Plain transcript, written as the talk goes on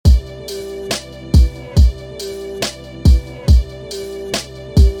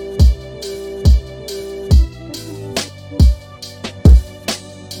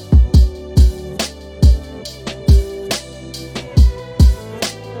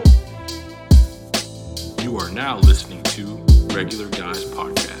are now listening to Regular Guys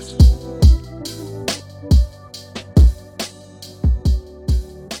Podcast.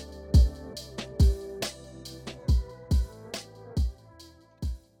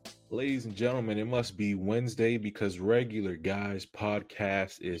 Ladies and gentlemen, it must be Wednesday because Regular Guys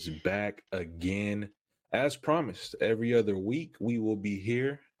Podcast is back again. As promised, every other week we will be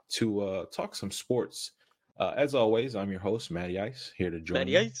here to talk some sports. As always, I'm your host, Matty Ice, here to join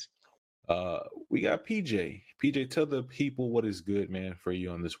Matty me. Ice. We got PJ. PJ, tell the people what is good, man, for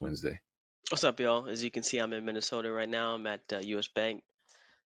you on this Wednesday. What's up, y'all? As you can see, I'm in Minnesota right now. I'm at US Bank.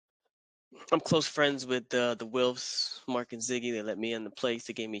 I'm close friends with the Wilfs, Mark and Ziggy. They let me in the place.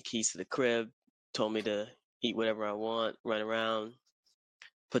 They gave me keys to the crib, told me to eat whatever I want, run around,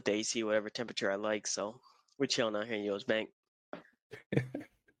 put the AC whatever temperature I like. So we're chilling out here in US Bank.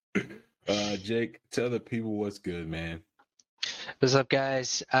 Jake, tell the people what's good, man. What's up,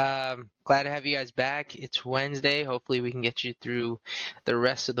 guys? Glad to have you guys back. It's Wednesday. Hopefully, we can get you through the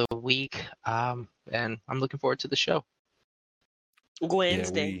rest of the week. And I'm looking forward to the show.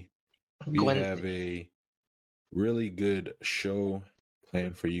 Wednesday. We have a really good show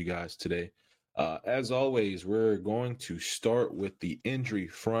planned for you guys today. As always, we're going to start with the injury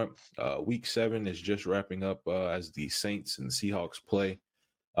front. Week 7 is just wrapping up as the Saints and Seahawks play.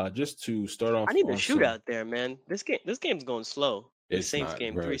 Just to start off, I need a shootout there, man. This game's going slow. The Saints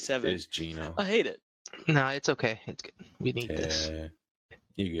game, 3-7. It's Gino. I hate it. No, it's okay. It's good. We need this.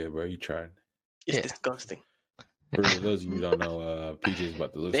 You good, bro? You tried. It's disgusting. For those of you who don't know, PJ's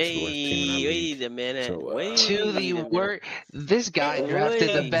about to lose to the worst team in our league. Wait a minute. To the worst. This guy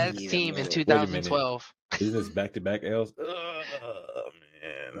drafted the best team in 2012. Isn't this back-to-back L's? Oh,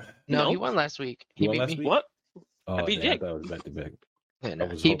 man. No, he won last week. He won last week? What? Oh, I beat I Jake. thought it was back-to-back. Yeah, no.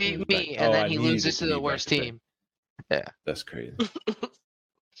 He beat me, and then he loses to the worst team. Yeah. That's crazy.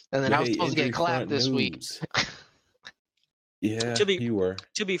 And then I was supposed to get clapped this week. Yeah, you were.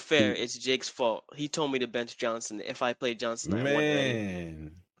 To be fair, it's Jake's fault. He told me to bench Johnson. If I played Johnson, I won already.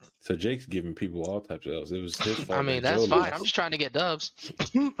 So Jake's giving people all types of L's. It was his fault. I mean, that's fine. I'm just trying to get dubs.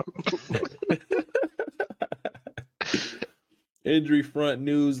 Injury front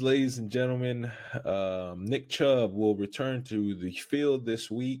news, ladies and gentlemen. Nick Chubb will return to the field this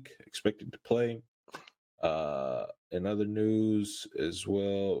week, expected to play. In other news as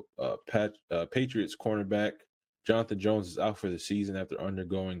well, Patriots cornerback Jonathan Jones is out for the season after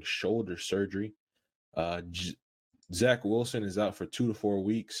undergoing shoulder surgery. Zach Wilson is out for 2 to 4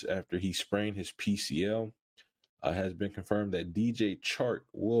 weeks after he sprained his PCL. Has been confirmed that DJ Chark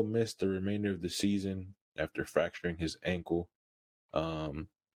will miss the remainder of the season after fracturing his ankle.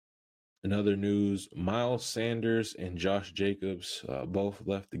 In other news, Miles Sanders and Josh Jacobs both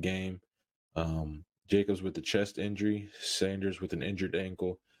left the game. Jacobs with the chest injury, Sanders with an injured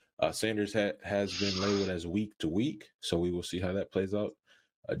ankle. Sanders has been labeled as week to week, so we will see how that plays out.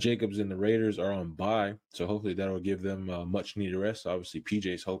 Jacobs and the Raiders are on bye, so hopefully that will give them much needed rest. Obviously,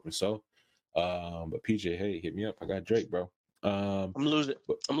 PJ's hoping so. But PJ, hey, hit me up. I got Drake, bro. I'm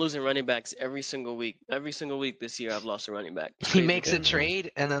losing running backs every single week. Every single week this year, I've lost a running back. He makes a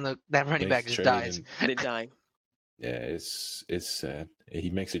trade, and then that running back just dies. They die. Yeah, it's sad. He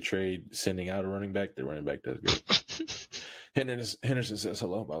makes a trade, sending out a running back. The running back does good. Henderson says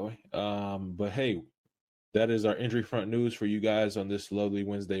hello, by the way. But hey, that is our injury front news for you guys on this lovely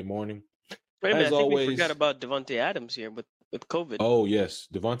Wednesday morning. Wait a minute, I think we forgot about Davante Adams here with COVID. Oh yes,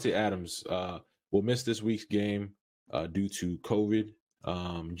 Davante Adams will miss this week's game due to COVID.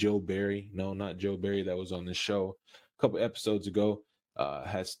 Joe Barry, no, not Joe Barry, that was on the show a couple episodes ago,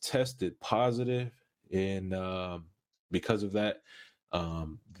 has tested positive, and because of that,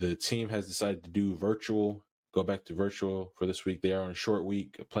 the team has decided to go back to virtual for this week. They are on a short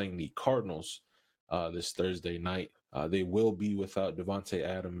week playing the Cardinals this Thursday night. They will be without Davante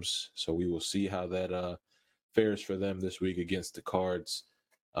Adams, so we will see how that fares for them this week against the Cards.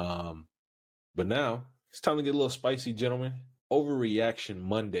 But now it's time to get a little spicy, gentlemen. Overreaction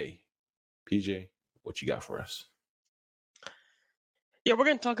Monday. PJ, what you got for us? Yeah, we're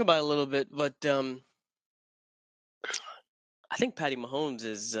going to talk about it a little bit, but I think Patty Mahomes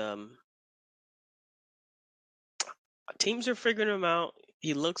is teams are figuring him out.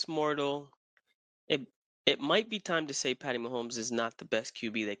 He looks mortal. It might be time to say Patty Mahomes is not the best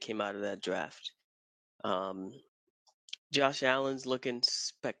QB that came out of that draft. Josh Allen's looking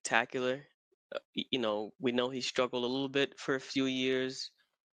spectacular. We know he struggled a little bit for a few years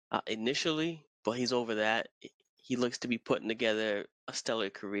initially, but he's over that. He looks to be putting together a stellar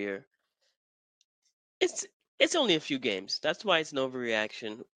career. It's only a few games. That's why it's an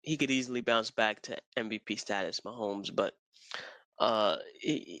overreaction. He could easily bounce back to MVP status, Mahomes, but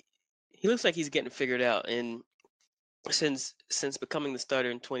he looks like he's getting figured out. And since becoming the starter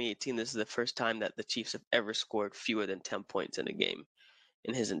in 2018, this is the first time that the Chiefs have ever scored fewer than 10 points in a game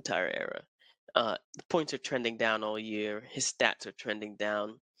in his entire era. The points are trending down all year. His stats are trending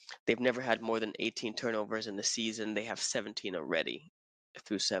down. They've never had more than 18 turnovers in the season. They have 17 already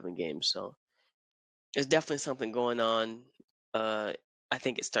through 7 games. So there's definitely something going on. I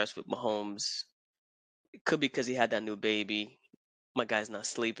think it starts with Mahomes. It could be because he had that new baby. My guy's not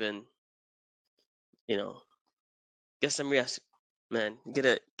sleeping. You know, get some rest, man. Get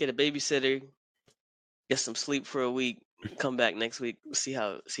a babysitter. Get some sleep for a week. Come back next week. See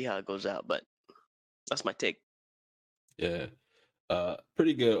how it goes out. But that's my take. Yeah.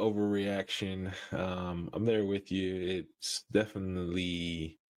 Pretty good overreaction. I'm there with you. It's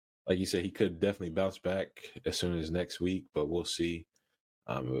definitely, like you said, he could definitely bounce back as soon as next week, but we'll see.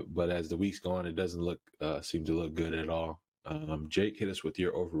 But as the weeks go on, it doesn't seem to look good at all. Jake, hit us with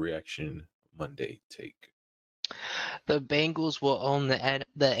your overreaction Monday take. The Bengals will own the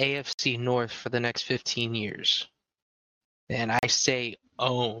AFC North for the next 15 years. And I say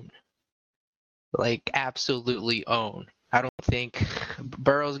own. Like, absolutely own. I don't think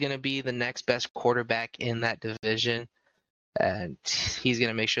Burrow's going to be the next best quarterback in that division. And he's going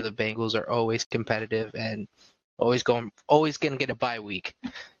to make sure the Bengals are always competitive and always going to get a bye week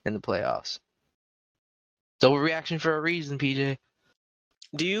in the playoffs. It's overreaction for a reason, PJ.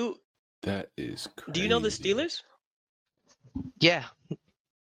 That is crazy. Do you know the Steelers? Yeah.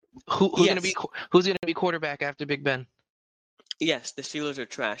 Who's Yes. gonna be quarterback after Big Ben? Yes, the Steelers are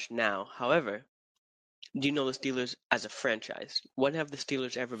trash now. However, do you know the Steelers as a franchise? When have the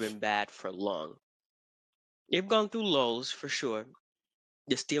Steelers ever been bad for long? They've gone through lulls for sure.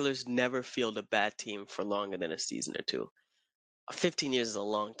 The Steelers never field a bad team for longer than a season or two. 15 years is a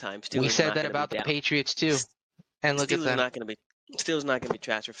long time. Steelers We are said not that gonna about be the down. Patriots too. And look at Steelers them. Steelers not gonna be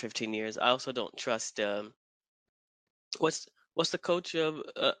trash for 15 years. I also don't trust what's the coach of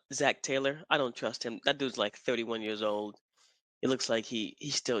Zach Taylor? I don't trust him. That dude's like 31 years old. It looks like he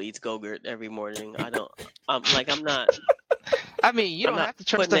still eats Go-Gurt every morning. I'm not. I mean, you I'm don't not have to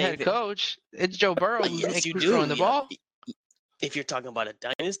trust putting the head anything. coach. It's Joe Burrow Yes, you who's do. throwing the ball. If you're talking about a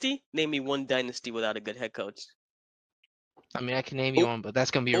dynasty, name me one dynasty without a good head coach. I mean, I can name you one, but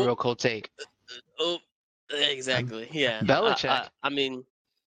that's gonna be a real cold take. Oh, exactly. Yeah. Belichick. I mean,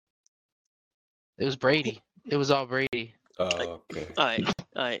 It was Brady. It was all Brady. Okay. all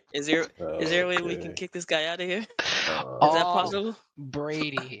right. Is there a way we can kick this guy out of here? Is that All possible?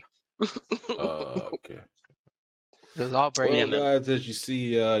 Brady. Okay. It was all Brady. Well, guys, as you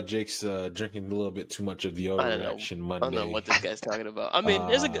see, Jake's drinking a little bit too much of the overreaction Monday. I don't know what this guy's talking about. I mean,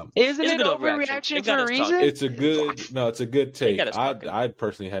 Isn't it's a it good overreaction for a reason? It's a good take. got us talking. I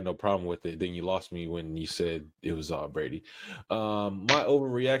personally had no problem with it. Then you lost me when you said it was all Brady. My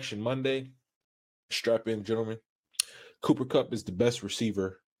overreaction Monday. Strap in, gentlemen. Cooper Kupp is the best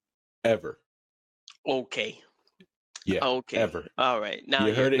receiver ever. Okay. Yeah. Okay. Ever. All right. Now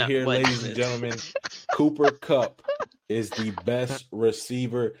You heard it here, ladies and gentlemen. Cooper Kupp is the best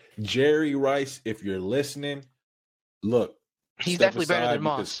receiver. Jerry Rice, if you're listening, look. He's definitely better than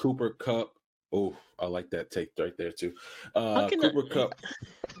Moss. Because Cooper Kupp. Oh, I like that take right there too. Cooper Kupp.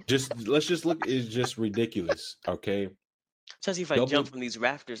 Let's just look. Is just ridiculous. Okay. Especially if I jump from these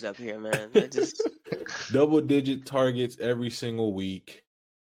rafters up here, man. Double-digit targets every single week.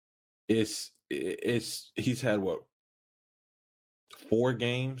 He's had what? 4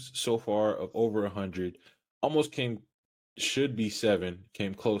 games so far of over 100. Almost should be 7.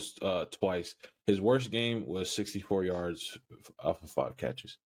 Came close twice. His worst game was 64 yards off of 5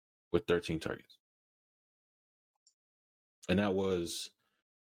 catches with 13 targets. And that was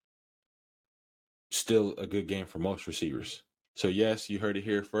still a good game for most receivers. So yes, you heard it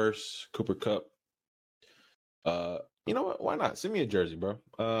here first. Cooper Kupp. You know what? Why not? Send me a jersey, bro.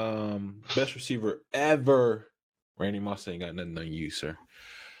 Best receiver ever. Randy Moss ain't got nothing on you, sir.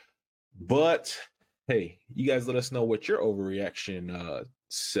 But hey, you guys let us know what your overreaction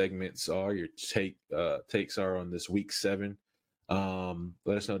segments are, your takes are on this week 7.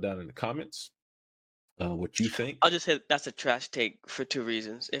 Let us know down in the comments what you think. I'll just say that's a trash take for 2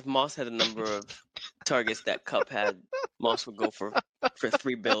 reasons. If Moss had a number of targets that Kupp had, Moss would go for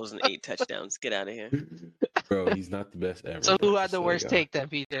 3 bills and 8 touchdowns. Get out of here. Bro, he's not the best ever. So who had the worst take then,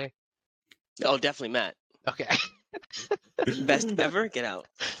 PJ? Oh, definitely Matt. Okay. Best ever? Get out.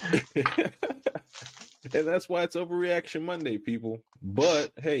 And that's why it's Overreaction Monday, people.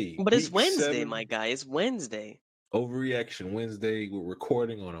 But hey. But it's Wednesday, my guy. It's Wednesday. Overreaction Wednesday. We're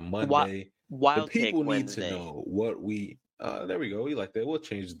recording on a Monday. Wild the people Take need Wednesday. to know what we there we go. We like that. We'll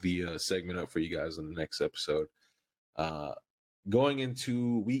change the segment up for you guys in the next episode. going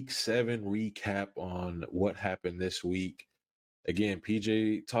into week 7 recap on what happened this week. Again,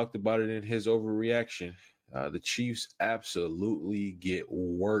 PJ talked about it in his overreaction. The Chiefs absolutely get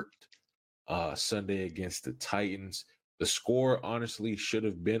worked Sunday against the Titans. The score honestly should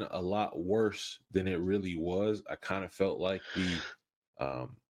have been a lot worse than it really was. I kind of felt like the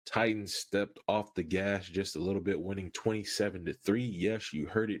Titans stepped off the gas just a little bit, winning 27-3. Yes, you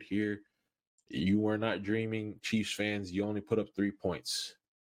heard it here. You were not dreaming, Chiefs fans. You only put up 3 points.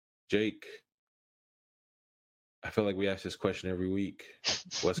 Jake, I feel like we ask this question every week.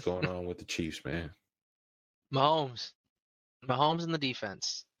 What's going on with the Chiefs, man? Mahomes and the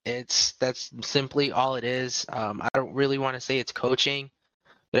defense. That's simply all it is. I don't really want to say it's coaching,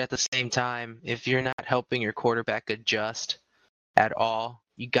 but at the same time, if you're not helping your quarterback adjust at all,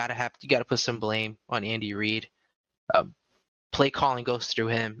 you gotta put some blame on Andy Reid. Play calling goes through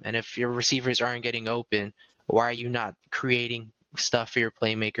him, and if your receivers aren't getting open, why are you not creating stuff for your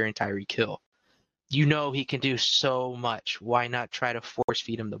playmaker and Tyreek Hill? You know he can do so much. Why not try to force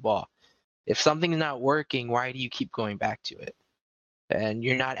feed him the ball? If something's not working, why do you keep going back to it? And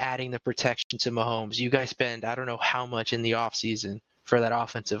you're not adding the protection to Mahomes. You guys spend I don't know how much in the offseason for that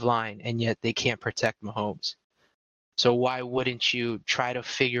offensive line, and yet they can't protect Mahomes. So why wouldn't you try to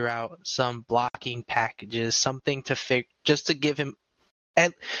figure out some blocking packages, something to just to give him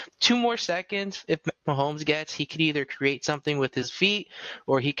at 2 more seconds? If Mahomes gets, he could either create something with his feet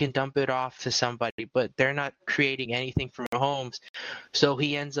or he can dump it off to somebody. But they're not creating anything for Mahomes, so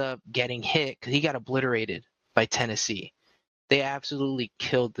he ends up getting hit because he got obliterated by Tennessee. They absolutely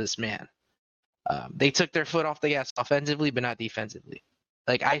killed this man. They took their foot off the gas offensively, but not defensively.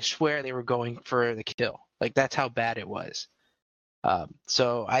 Like, I swear they were going for the kill. Like, that's how bad it was.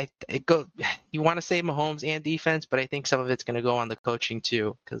 So you want to say Mahomes and defense, but I think some of it's going to go on the coaching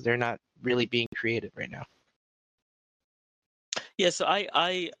too, because they're not really being creative right now. Yeah, so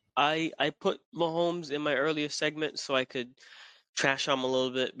I put Mahomes in my earlier segment so I could trash on him a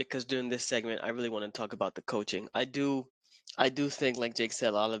little bit, because during this segment I really want to talk about the coaching. I do think, like Jake said,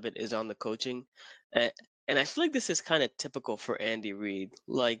 a lot of it is on the coaching. And, and I feel like this is kind of typical for Andy Reid.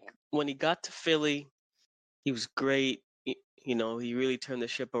 Like, when he got to Philly, he was great. You know, he really turned the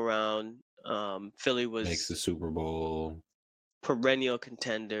ship around. Philly Makes the was Super Bowl. perennial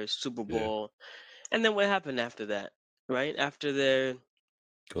contenders, Super Yeah, Bowl. And then what happened after that, right? After their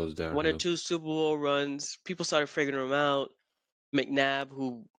goes 1 or downhill. 2 Super Bowl runs, people started figuring him out. McNabb,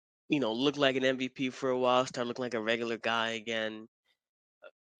 who, looked like an MVP for a while, started looking like a regular guy again.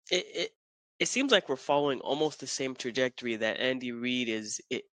 It seems like we're following almost the same trajectory that Andy Reid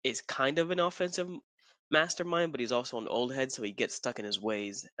is kind of an offensive mastermind, but he's also an old head, so he gets stuck in his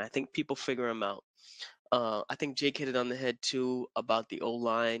ways. I think people figure him out. I think Jake hit it on the head too about the O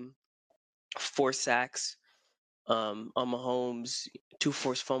line. 4 sacks on Mahomes, 2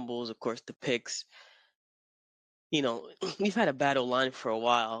 forced fumbles, of course, the picks. We've had a bad O line for a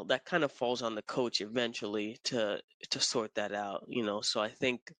while. That kind of falls on the coach eventually to sort that out. So I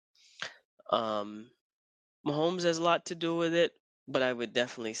think um, Mahomes has a lot to do with it, but I would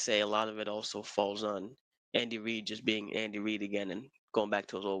definitely say a lot of it also falls on Andy Reid just being Andy Reid again and going back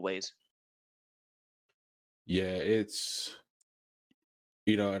to his old ways. Yeah, it's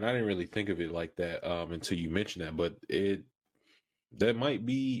and I didn't really think of it like that until you mentioned that, but that might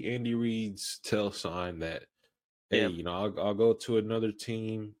be Andy Reid's tell sign that, hey, Yeah. I'll go to another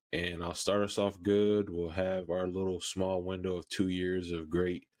team and I'll start us off good. We'll have our little small window of 2 years of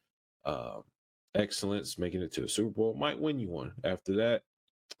great uh, excellence, making it to the Super Bowl. Might win you one. After that,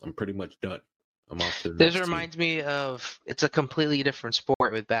 I'm pretty much done. I'm off to the This next team. reminds me of, it's a completely different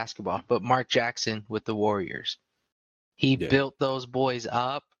sport with basketball, but Mark Jackson with the Warriors. He Yeah. built those boys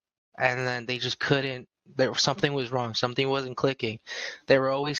up, and then they just couldn't. Something was wrong. Something wasn't clicking. They were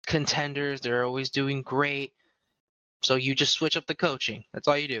always contenders. They were always doing great. So you just switch up the coaching. That's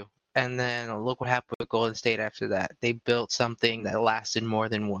all you do. And then look what happened with Golden State after that. They built something that lasted more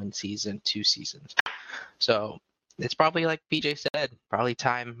than 1 season, 2 seasons. So it's probably like PJ said, probably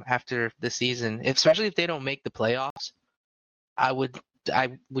time after the season, especially if they don't make the playoffs.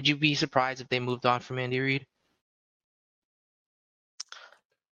 Would you be surprised if they moved on from Andy Reid?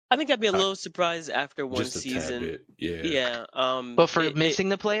 I think I'd be a I, little surprised after one just a tad season. bit. Yeah. Yeah. But for missing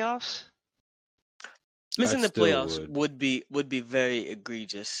the playoffs? I Missing the still playoffs would. would be very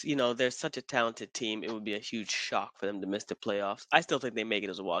egregious. They're such a talented team. It would be a huge shock for them to miss the playoffs. I still think they make it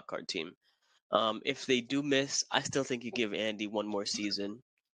as a wild card team. If they do miss, I still think you give Andy one more season.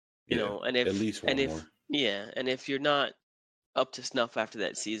 Yeah. And At if least and one if more. yeah, and if you're not up to snuff after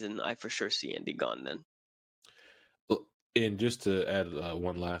that season, I for sure see Andy gone then. And just to add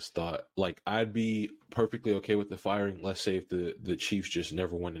one last thought, like I'd be perfectly okay with the firing. Let's say if the Chiefs just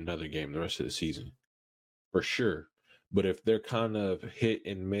never win another game the rest of the season, for sure. But if they're kind of hit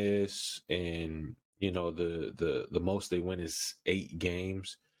and miss, and the most they win is 8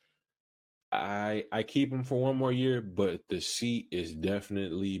 games, I keep him for one more year. But the seat is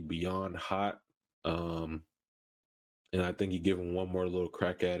definitely beyond hot. Um, and I think you give them one more little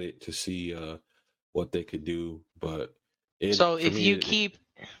crack at it to see what they could do. But So for if me, you keep,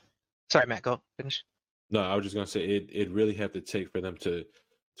 sorry, Matt, go finish. no, I was just gonna say it really have to take for them to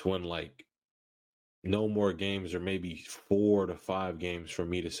win like no more games, or maybe 4 to 5 games for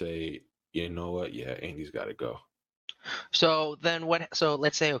me to say, you know what, yeah, Andy's got to go. So then what? So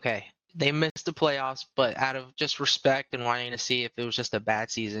let's say okay, they missed the playoffs, but out of just respect and wanting to see if it was just a bad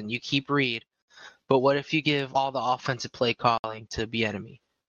season, you keep Reed. But what if you give all the offensive play calling to Bieniemy?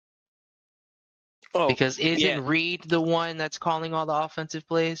 Oh, Because yeah. isn't Reed the one that's calling all the offensive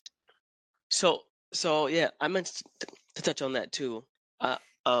plays? So yeah, I meant to touch on that too. Uh,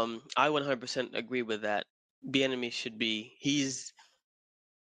 I 100% agree with that. Bieniemy should be.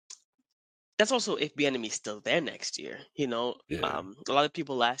 That's also if Bieniemy's still there next year. Yeah, A lot of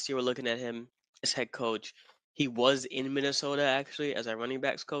people last year were looking at him as head coach. He was in Minnesota actually as our running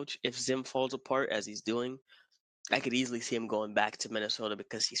backs coach. If Zim falls apart as he's doing, I could easily see him going back to Minnesota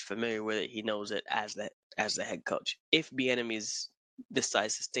because he's familiar with it. He knows it as the head coach. If Bieniemy's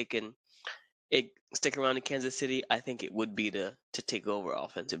decides to stick around in Kansas City, I think it would be to take over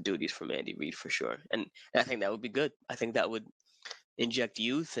offensive duties from Andy Reid for sure, and I think that would be good. I think that would inject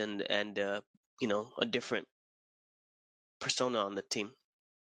youth and a different persona on the team.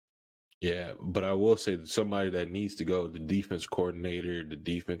 yeah. But I will say that somebody that needs to go, the defense coordinator, the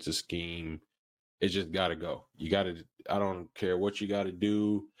defensive scheme, it just got to go. You got to. I don't care what you got to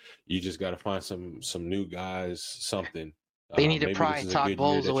do. You just got to find some new guys. Something. They need to Maybe this pry is a Todd good year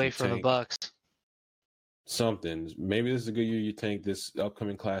Bowles that away you from the tank. Bucks. Something. Maybe this is a good year you think this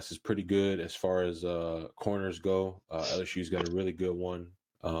upcoming class is pretty good as far as corners go. LSU's got a really good one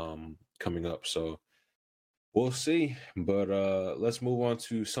coming up, so we'll see. But let's move on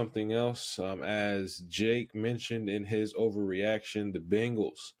to something else. As Jake mentioned in his overreaction, the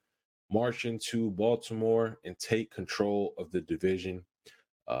Bengals march into Baltimore and take control of the division,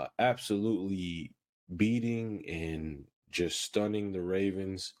 absolutely beating and just stunning the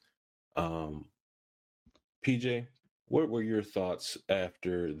Ravens. um PJ, what were your thoughts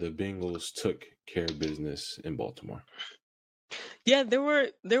after the Bengals took care of business in Baltimore? Yeah, there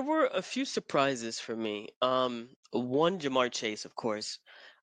were a few surprises for me. One, Jamar Chase, of course.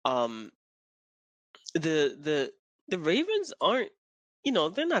 Um, the the the Ravens aren't,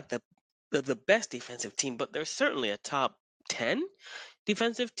 they're not the best defensive team, but they're certainly a top 10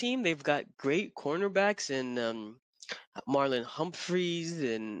 defensive team. They've got great cornerbacks in Marlon Humphreys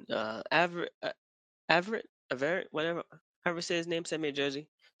and Everett, whatever, however say his name. Send me a jersey.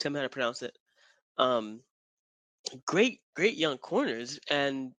 Tell me how to pronounce it. Um, great young corners,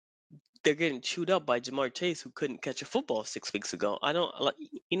 and they're getting chewed up by Jamar Chase, who couldn't catch a football 6 weeks ago. I don't like,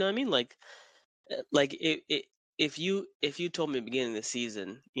 you know what I mean? Like if you told me beginning of the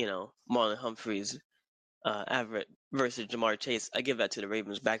season, Marlon Humphreys, Everett versus Jamar Chase, I give that to the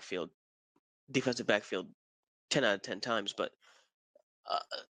Ravens backfield, defensive backfield, 10 out of 10 times. But uh,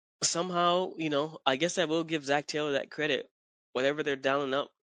 somehow, I guess I will give Zach Taylor that credit. Whatever they're down and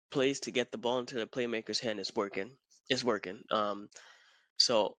up plays to get the ball into the playmaker's hand is working. It's working.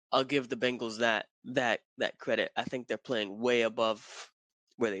 So I'll give the Bengals that credit. I think they're playing way above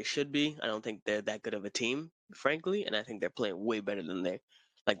where they should be. I don't think they're that good of a team, frankly, and I think they're playing way better than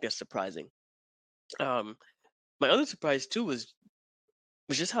they're surprising. Um, my other surprise too was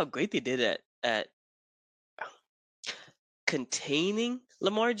just how great they did at containing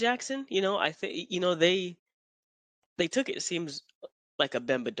Lamar Jackson. I think they took it seems like a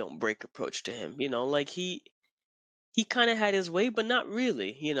bend but don't break approach to him. Like he kind of had his way, but not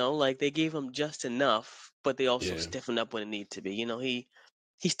really. Like they gave him just enough, but they also Yeah, stiffened up when it needed to be.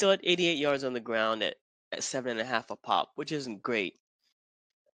 He still had 88 yards on the ground at 7.5 a pop, which isn't great,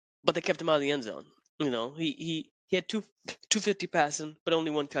 but they kept him out of the end zone. He had 250 passing, but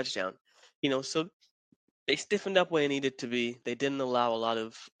only one touchdown. So they stiffened up when it needed to be. They didn't allow a lot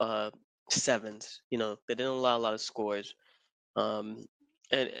of sevens. They didn't allow a lot of scores. Um,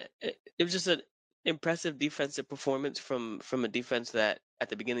 and it was just an impressive defensive performance from a defense that at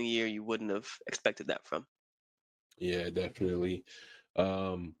the beginning of the year you wouldn't have expected that from. yeah, definitely.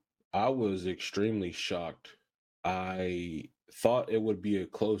 Um, I was extremely shocked. I thought it would be a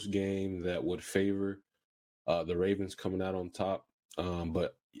close game that would favor the Ravens coming out on top.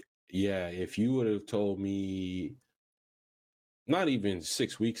 But yeah, if you would have told me not even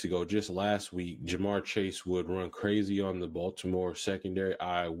 6 weeks ago, just last week, Jamar Chase would run crazy on the Baltimore secondary.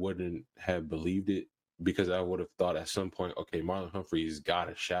 I wouldn't have believed it because I would have thought at some point, okay, Marlon Humphrey's got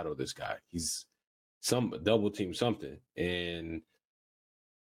to shadow this guy. He's some double team something. And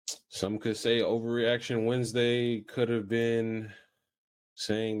some could say overreaction Wednesday could have been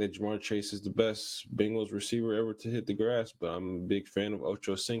saying that Jamar Chase is the best Bengals receiver ever to hit the grass, but I'm a big fan of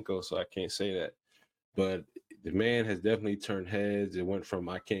Ocho Cinco, so I can't say that. But the man has definitely turned heads. It went from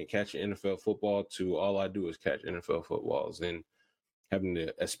I can't catch NFL football to all I do is catch NFL footballs and having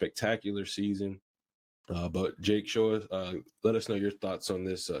a spectacular season. But Jake, let us know your thoughts on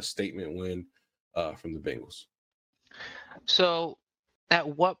this statement win from the Bengals. So,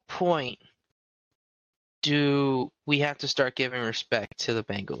 at what point do we have to start giving respect to the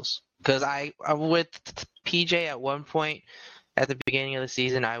Bengals? Because I'm with PJ at one point at the beginning of the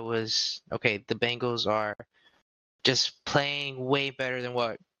season. I was okay. The Bengals are just playing way better than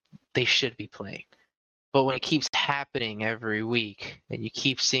what they should be playing. But when it keeps happening every week and you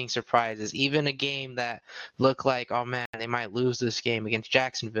keep seeing surprises, even a game that looked like, oh man, they might lose this game against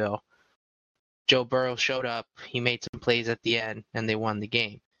Jacksonville, Joe Burrow showed up, he made some plays at the end, and they won the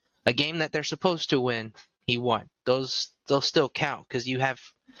game. A game that they're supposed to win, he won. They'll still count because you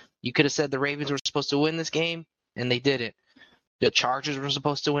could have said the Ravens were supposed to win this game, and they didn't. The Chargers were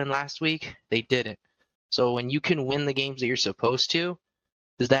supposed to win last week, they didn't. So when you can win the games that you're supposed to,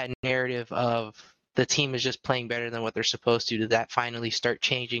 does that narrative of the team is just playing better than what they're supposed to, does that finally start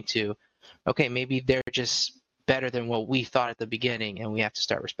changing to, okay, maybe they're just better than what we thought at the beginning, and we have to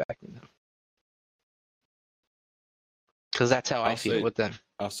start respecting them? Because that's how I feel with them.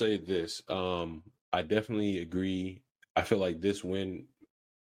 I'll say this. I definitely agree. I feel like this win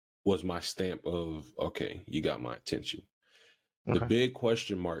was my stamp of, okay, you got my attention. Okay. The big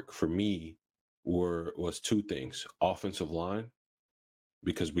question mark for me was two things. Offensive line,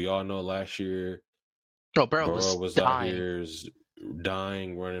 because we all know last year Burrow was out here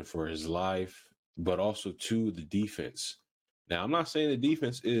dying, running for his life, but also the defense. Now, I'm not saying the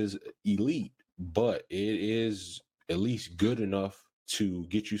defense is elite, but it is at least good enough to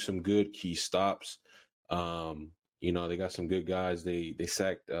get you some good key stops. They got some good guys. They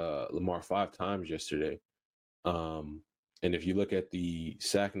sacked Lamar 5 times yesterday. And if you look at the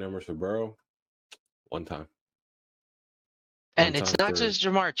sack numbers for Burrow, 1 time. And it's not just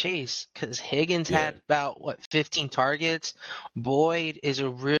Jamar Chase, because Higgins had about 15 targets. Boyd is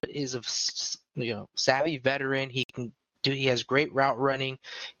a savvy veteran. He has great route running.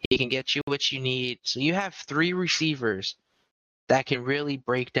 He can get you what you need. So you have 3 receivers that can really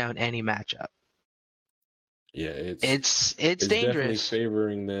break down any matchup. Yeah, it's dangerous. Definitely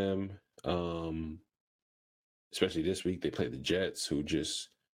favoring them. Especially this week, they play the Jets, who just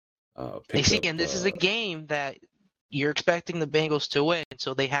this is a game that you're expecting the Bengals to win,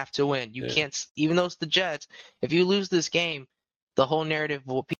 so they have to win. You can't, even though it's the Jets, if you lose this game, the whole narrative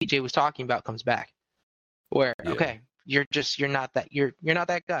of what PJ was talking about comes back. Where okay, you're not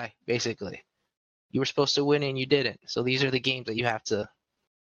that guy, basically. You were supposed to win and you didn't. So these are the games that you have to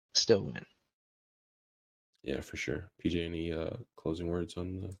still win. Yeah, for sure. PJ, any closing words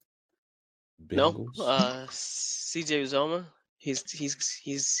on the Bengals? No. CJ Uzomah,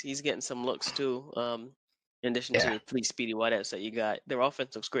 he's getting some looks too. In addition to the 3 speedy wideouts that you got, their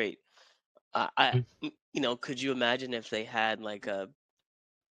offense looks great. Could you imagine if they had like a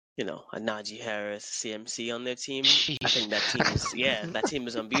Najee Harris, CMC on their team? Sheesh. I think that team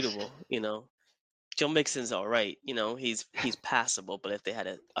is unbeatable. Joe Mixon's all right. He's passable, but if they had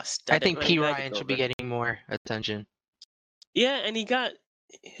a stud, I think P. Ryan should be getting more attention. Yeah, and he got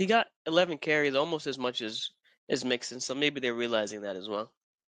 11 carries, almost as much as Mixon. So maybe they're realizing that as well.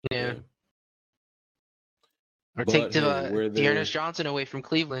 Yeah. Or take Dearness Johnson away from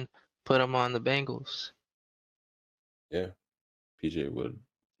Cleveland, put him on the Bengals. Yeah, PJ would.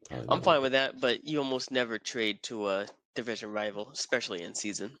 I'm fine with that, but you almost never trade to a division rival, especially in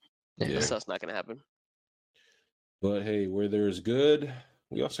season. Yeah. So it's not going to happen. But hey, where there's good,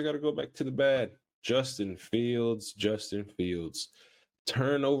 we also got to go back to the bad. Justin Fields,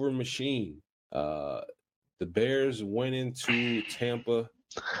 turnover machine. The Bears went into Tampa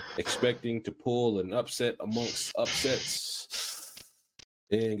expecting to pull an upset amongst upsets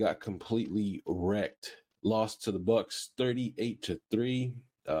and got completely wrecked. Lost to the Bucs 38-3.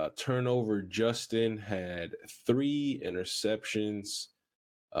 Turnover. Justin had 3 interceptions,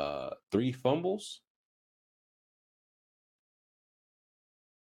 3 fumbles.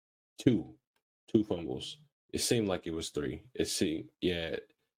 2 fumbles. It seemed like it was 3.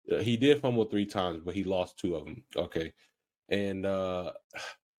 He did fumble 3 times, but he lost 2 of them. Okay. And I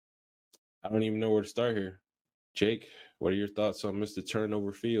don't even know where to start here. Jake, What are your thoughts on Mr.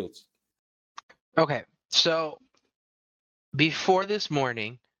 Turnover Fields? Okay, so before this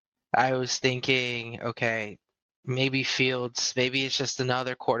morning, I was thinking, okay, maybe Fields, maybe it's just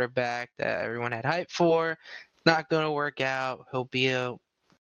another quarterback that everyone had hype for. Not going to work out. He'll be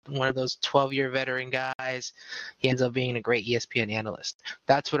one of those 12-year veteran guys. He ends up being a great ESPN analyst.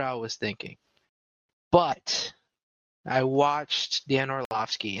 That's what I was thinking. But I watched Dan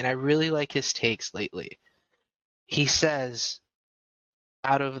Orlovsky, and I really like his takes lately. He says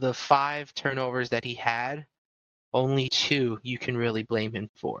out of the 5 turnovers that he had, only 2 you can really blame him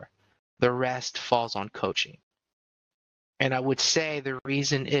for. The rest falls on coaching. And I would say the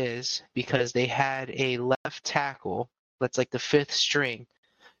reason is because they had a left tackle that's like the 5th string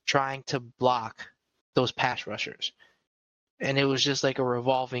trying to block those pass rushers. And it was just like a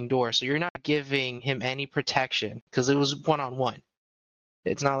revolving door. So you're not giving him any protection because it was one-on-one.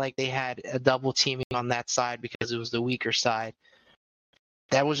 It's not like they had a double teaming on that side because it was the weaker side.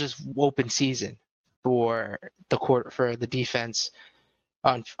 That was just open season for the defense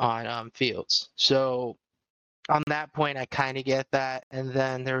on Fields. So on that point, I kind of get that. And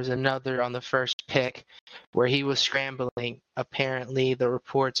then there was another on the first pick where he was scrambling. Apparently, the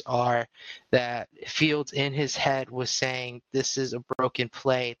reports are that Fields in his head was saying, this is a broken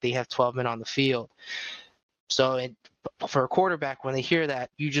play. They have 12 men on the field. So for a quarterback, when they hear that,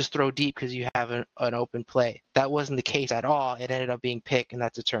 you just throw deep because you have an open play. That wasn't the case at all. It ended up being picked, and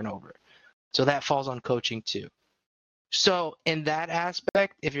that's a turnover. So that falls on coaching too. So in that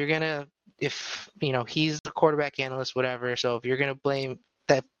aspect, if he's the quarterback analyst, whatever. So if you're gonna blame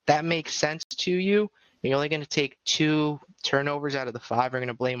that makes sense to you. You're only gonna take 2 turnovers out of the 5. You're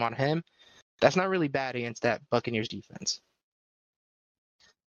gonna blame on him. That's not really bad against that Buccaneers defense.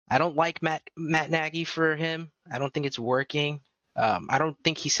 I don't like Matt Nagy for him. I don't think it's working. I don't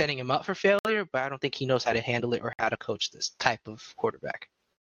think he's setting him up for failure, but I don't think he knows how to handle it or how to coach this type of quarterback.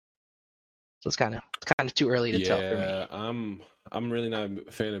 So it's kind of too early to tell for me. Yeah, I'm really not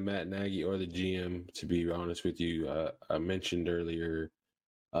a fan of Matt Nagy or the GM, to be honest with you. I mentioned earlier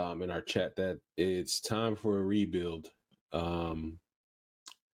in our chat that it's time for a rebuild.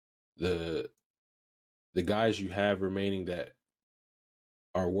 The guys you have remaining that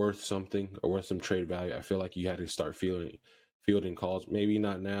are worth something or worth some trade value, I feel like you had to start fielding calls. Maybe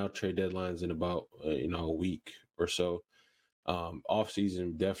not now. Trade deadlines in about a week or so. Off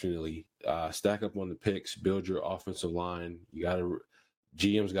season, definitely stack up on the picks, build your offensive line.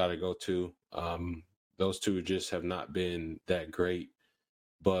 GM's got to go too. Those two just have not been that great.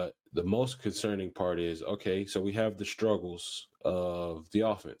 But the most concerning part is, okay, so we have the struggles of the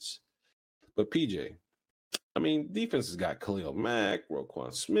offense. But PJ, I mean, defense has got Khalil Mack,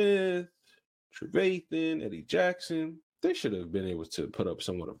 Roquan Smith, Trevathan, Eddie Jackson. They should have been able to put up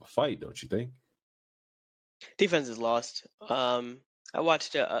somewhat of a fight, don't you think? Defense is lost. I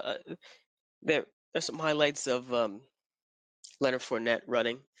watched there's some highlights of Leonard Fournette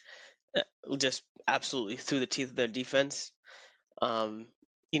running, just absolutely through the teeth of their defense.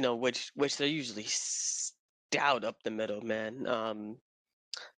 Which they're usually stout up the middle, man.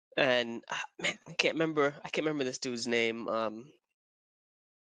 Man, I can't remember this dude's name. One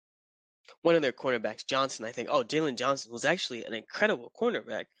of their cornerbacks, Johnson, I think. Oh, Jalen Johnson was actually an incredible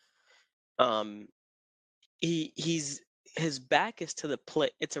cornerback. His back is to the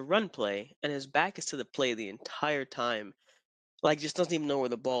play. It's a run play, and his back is to the play the entire time. Like, just doesn't even know where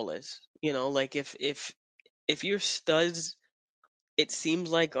the ball is. Like if your studs, it seems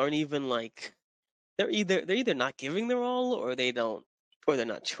like, aren't even like they're either not giving their all or they're not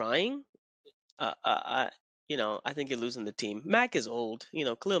trying. I think you're losing the team. Mack is old.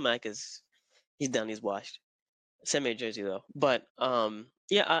 Khalil Mack he's done. He's washed. Send me a jersey though. But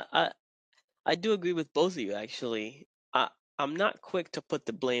yeah, I do agree with both of you actually. I'm not quick to put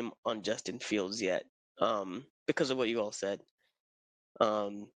the blame on Justin Fields yet, because of what you all said.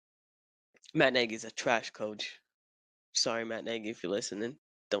 Matt Nagy's a trash coach. Sorry, Matt Nagy, if you're listening,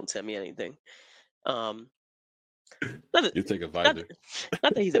 don't send me anything. You take a Pfizer.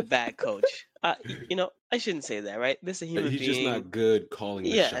 Not that he's a bad coach. I shouldn't say that, right? This is a human being. He's just not good calling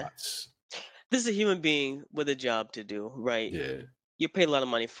the shots. This is a human being with a job to do, right? Yeah. You paid a lot of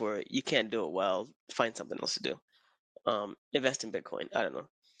money for it. You can't do it well. Find something else to do. Invest in Bitcoin. I don't know.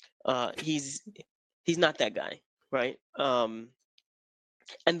 He's not that guy, right?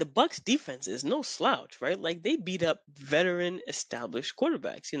 And the Bucks defense is no slouch, right? Like, they beat up veteran, established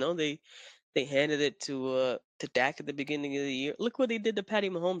quarterbacks. They handed it to Dak at the beginning of the year. Look what they did to Patty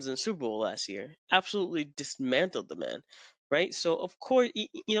Mahomes in the Super Bowl last year. Absolutely dismantled the man, right? So of course,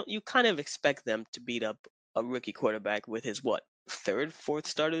 you kind of expect them to beat up a rookie quarterback with his third, fourth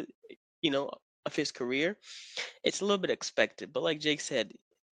starter, of his career, it's a little bit expected. But like Jake said,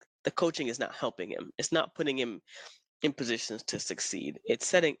 the coaching is not helping him. It's not putting him in positions to succeed. It's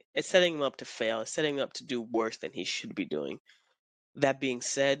setting him up to fail. It's setting him up to do worse than he should be doing. That being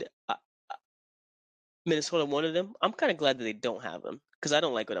said, Minnesota wanted him. I'm kind of glad that they don't have him because I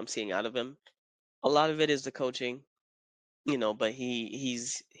don't like what I'm seeing out of him. A lot of it is the coaching, but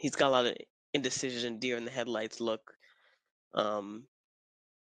he's got a lot of indecision, deer in the headlights look. Um,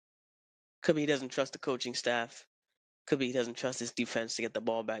 could be he doesn't trust the coaching staff. Could be he doesn't trust his defense to get the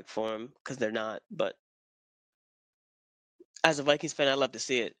ball back for him because they're not. But as a Vikings fan, I love to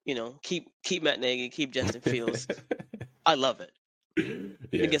see it. Keep Matt Nagy, keep Justin Fields. I love it.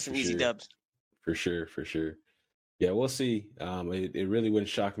 Yeah, get some for easy sure. dubs. For sure. Yeah, we'll see. It really wouldn't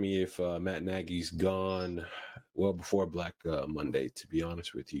shock me if Matt Nagy's gone well before Black Monday, to be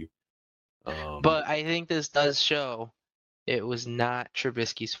honest with you. But I think this does show it was not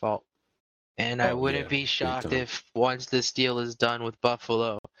Trubisky's fault. And I wouldn't be shocked if once this deal is done with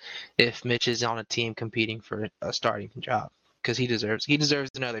Buffalo, if Mitch is on a team competing for a starting job, because he deserves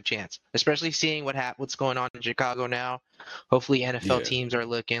another chance. Especially seeing what's going on in Chicago now. Hopefully NFL teams are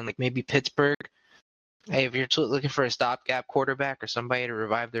looking like maybe Pittsburgh. Hey, if you're looking for a stopgap quarterback or somebody to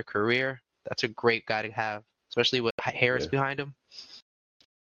revive their career, that's a great guy to have, especially with Harris behind him.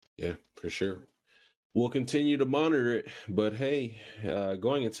 Yeah, for sure. We'll continue to monitor it, but hey,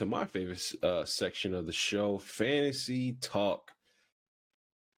 going into my favorite section of the show, fantasy talk.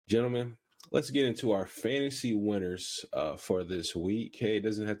 Gentlemen, let's get into our fantasy winners for this week. Hey, it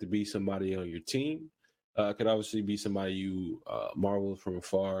doesn't have to be somebody on your team. It could obviously be somebody you marveled from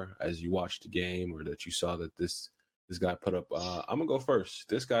afar as you watched the game, or that you saw that this guy put up. I'm gonna go first.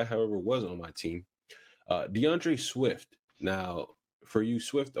 This guy, however, was on my team. DeAndre Swift. Now, for you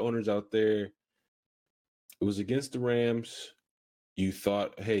Swift owners out there, it was against the Rams. You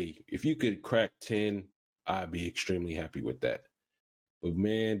thought, hey, if you could crack 10, I'd be extremely happy with that. But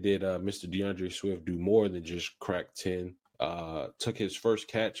man, did Mr. DeAndre Swift do more than just crack 10. Took his first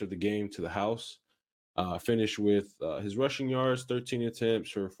catch of the game to the house. Finished with his rushing yards, 13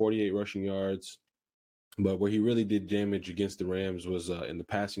 attempts for 48 rushing yards. But where he really did damage against the Rams was in the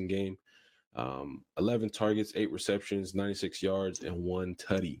passing game. 11 targets, 8 receptions, 96 yards, and 1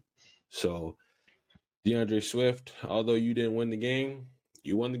 tutty. So DeAndre Swift, although you didn't win the game,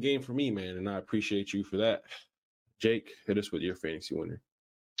 you won the game for me, man, and I appreciate you for that. Jake, hit us with your fantasy winner.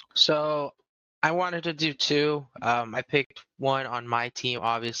 So I wanted to do two. I picked one on my team,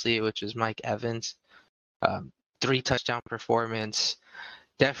 obviously, which is Mike Evans. 3 touchdown performance.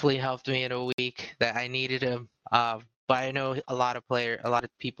 Definitely helped me in a week that I needed him. But I know a lot of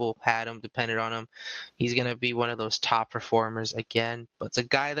people had him, depended on him. He's going to be one of those top performers again. But it's a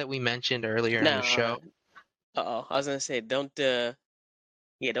guy that we mentioned earlier in the show. I was going to say, don't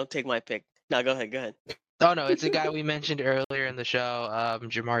take my pick. No, go ahead. Oh, no, it's a guy we mentioned earlier in the show,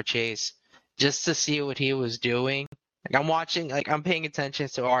 Ja'Marr Chase. Just to see what he was doing. I'm paying attention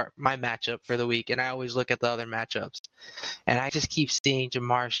to my matchup for the week, and I always look at the other matchups. And I just keep seeing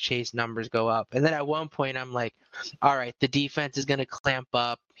Ja'Marr Chase numbers go up. And then at one point, I'm like, all right, the defense is going to clamp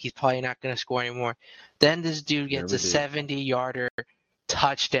up. He's probably not going to score anymore. Then this dude gets a 70-yarder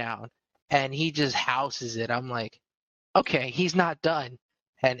touchdown, and he just houses it. I'm like, okay, he's not done.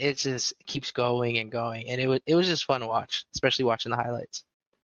 And it just keeps going and going. And it was just fun to watch, especially watching the highlights.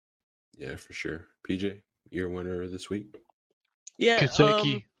 Yeah, for sure. PJ, your winner this week? Yeah.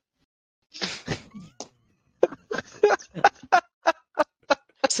 Kentucky.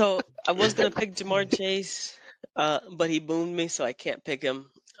 So I was going to pick Ja'Marr Chase, but he boomed me, so I can't pick him.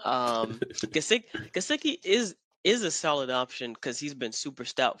 Gesicki is a solid option because he's been super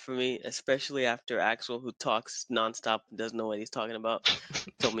stout for me, especially after Axel, who talks nonstop and doesn't know what he's talking about,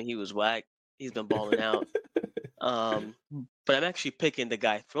 told me he was whack. He's been balling out. But I'm actually picking the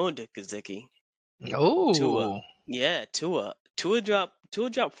guy throwing to Gesicki. Oh, Tua. Yeah, Tua. Tua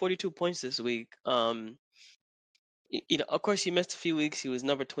dropped 42 points this week. Of course, he missed a few weeks. He was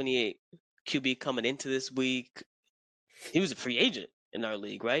number 28 QB coming into this week. He was a free agent in our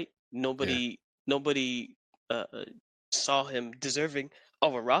league, right? Nobody saw him deserving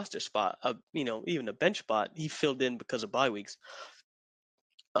of a roster spot, even a bench spot. He filled in because of bye weeks.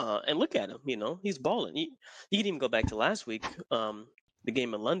 And look at him, he's balling. You can even go back to last week, the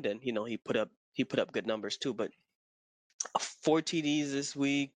game in London. He put up good numbers too. But 4 TDs this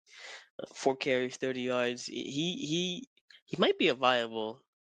week, 4 carries, 30 yards. He might be a viable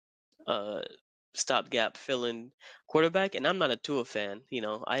stopgap fill-in quarterback. And I'm not a Tua fan.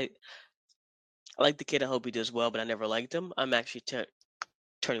 I like the kid. I hope he does well, but I never liked him. I'm actually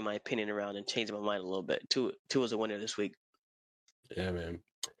turning my opinion around and changing my mind a little bit. Tua's a winner this week. Yeah, man.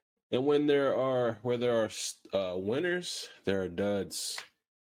 And when there are winners, there are duds.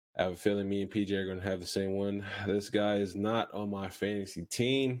 I have a feeling me and PJ are going to have the same one. This guy is not on my fantasy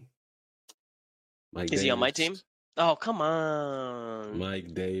team. Mike Is Davis. he on my team? Oh, come on.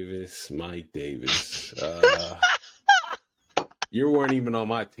 Mike Davis. You weren't even on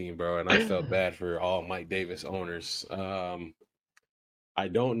my team, bro, and I felt bad for all Mike Davis owners. I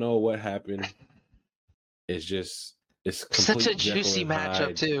don't know what happened. It's Such complete a juicy Jekyll and matchup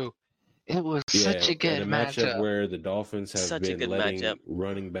Hyde. too. It was such a good and a matchup matchup. where the Dolphins have Such a been good letting matchup.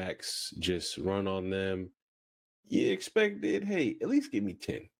 running backs just run on them. You expected, hey, at least give me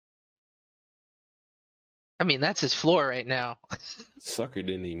 10. I mean, that's his floor right now. Sucker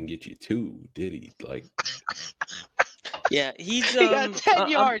didn't even get you 2, did he? Like, Yeah, he's He got 10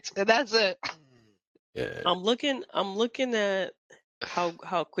 yards, and that's it. yeah. I'm looking at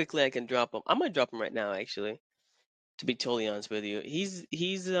how quickly I can drop him. I'm gonna drop him right now, actually. To be totally honest with you, he's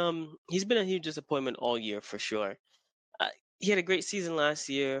been a huge disappointment all year for sure. He had a great season last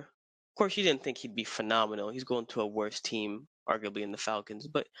year. Of course, you didn't think he'd be phenomenal. He's going to a worse team, arguably in the Falcons.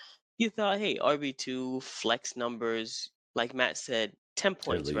 But you thought, hey, RB2 flex numbers, like Matt said, 10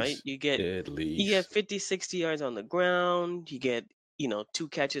 points, right? At You get least 50, 60 yards on the ground. You get 2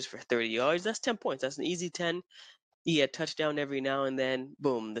 catches for 30 yards. That's 10 points. That's an easy 10. You get a touchdown every now and then.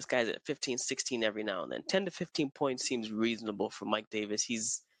 Boom, this guy's at 15, 16 every now and then. 10 to 15 points seems reasonable for Mike Davis.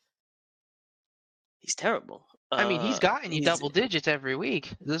 He's terrible. I mean, he's gotten you he's double digits every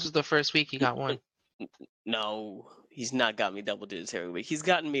week. This is the first week he got one. No, he's not got me double digits every week. He's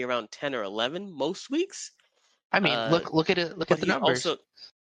gotten me around 10 or 11 most weeks. I mean, look at it. Look But at the numbers.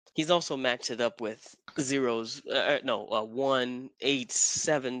 he's also matched it up with zeros. 1, 8,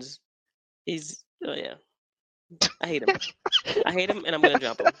 7s. He's yeah. I hate him. I hate him, and I'm gonna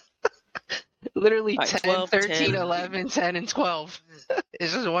drop him. Literally All right, 10, 12, 13, 10. 11, 10, and 12.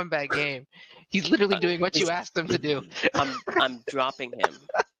 It's just one bad game. He's literally doing what you asked him to do. I'm dropping him.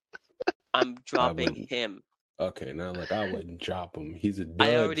 I'm dropping him. Okay, now look, I wouldn't drop him. He's a dud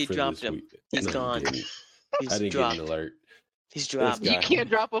I already for dropped this him. week. He's No, gone. I He's didn't dropped. get an alert. He's dropped. guy- You can't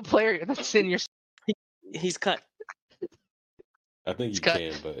drop a player that's in your. He's cut. I think It's you cut.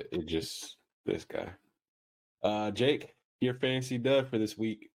 can, but it just this guy. Jake, your fantasy dud for this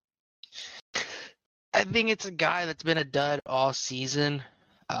week. I think it's a guy that's been a dud all season.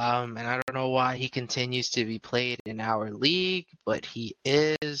 And I don't know why he continues to be played in our league, but he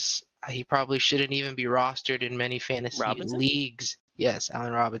is. He probably shouldn't even be rostered in many fantasy Robinson? leagues. Yes,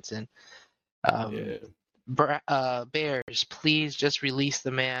 Allen Robinson. Yeah. Bears, please just release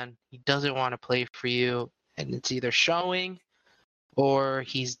the man. He doesn't want to play for you, and it's either showing or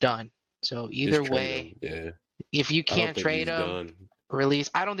he's done. So either Just trade way, him. Yeah. if you I don't can't think trade he's him, done. release.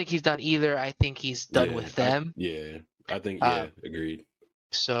 I don't think he's done either. I think he's done with them. I think agreed.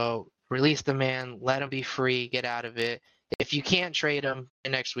 So release the man, let him be free, get out of it. If you can't trade him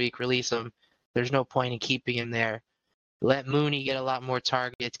next week, release him. There's no point in keeping him there. Let Mooney get a lot more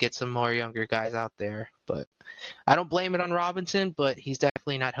targets, get some more younger guys out there. But I don't blame it on Robinson, but he's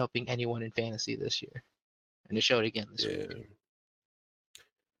definitely not helping anyone in fantasy this year. And it showed again this week.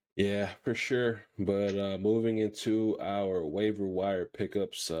 Yeah, for sure. But moving into our waiver wire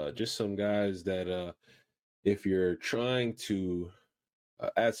pickups, just some guys that if you're trying to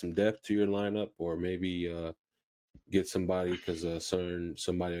add some depth to your lineup, or maybe get somebody because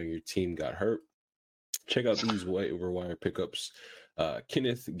somebody on your team got hurt, check out these waiver wire pickups.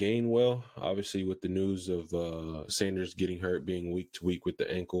 Kenneth Gainwell, obviously with the news of Sanders getting hurt, being week to week with the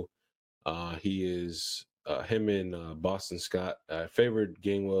ankle, he is him and Boston Scott. I favored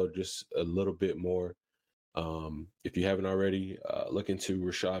Gainwell just a little bit more. If you haven't already, look into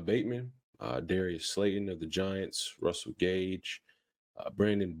Rashad Bateman, Darius Slayton of the Giants, Russell Gage,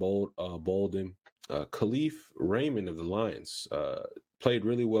 Brandon Bolden, Khalif Raymond of the Lions. Played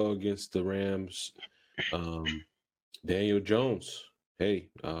really well against the Rams. Daniel Jones. Hey,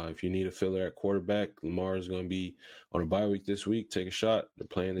 if you need a filler at quarterback, Lamar is going to be on a bye week this week. Take a shot. They're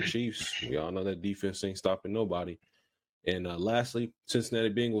playing the Chiefs. We all know that defense ain't stopping nobody. And lastly,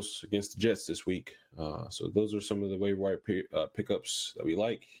 Cincinnati Bengals against the Jets this week. So those are some of the waiver wire pickups that we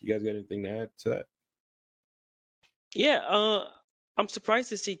like. You guys got anything to add to that? Yeah, I'm surprised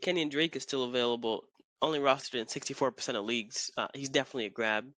to see Kenyon Drake is still available. Only rostered in 64% of leagues. He's definitely a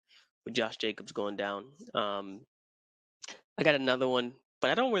grab with Josh Jacobs going down. I got another one,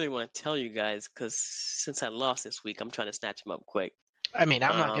 but I don't really want to tell you guys because since I lost this week, I'm trying to snatch him up quick. I mean,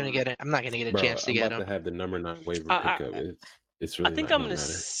 I'm not gonna get it. I'm not gonna get a chance to get him. I'm about to have the number 9 waiver pickup. It's really. I think I'm gonna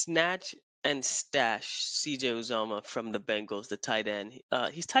snatch and stash CJ Uzomah from the Bengals, the tight end.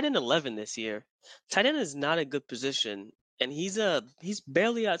 He's tight end 11 this year. Tight end is not a good position, and he's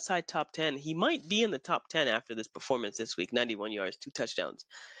barely outside top 10. He might be in the top 10 after this performance this week. 91 yards, 2 touchdowns.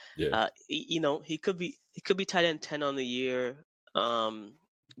 Yeah, He could be tight end 10 on the year.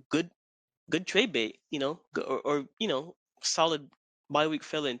 Good trade bait. Or solid bye week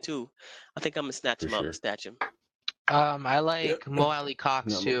fill in too. I think I'm gonna snatch for him up sure. and stash him. I Yep. like Mo Ali Cox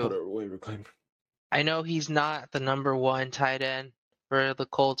No, I'm gonna put too. a waiver claim. I know he's not the number one tight end for the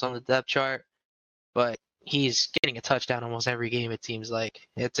Colts on the depth chart, but he's getting a touchdown almost every game, it seems like.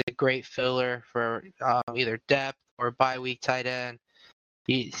 It's a great filler for either depth or bye week tight end.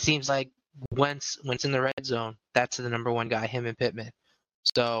 He seems like once in the red zone, that's the number one guy, him and Pittman.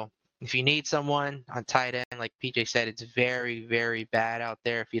 So if you need someone on tight end, like PJ said, it's very, very bad out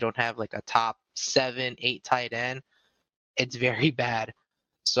there. If you don't have like a top 7, 8 tight end, it's very bad.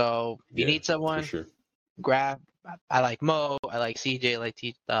 So if you Yeah, need for someone, sure. grab. I like Mo. I like CJ. Like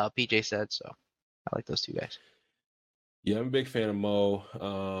PJ said. So I like those two guys. Yeah, I'm a big fan of Mo.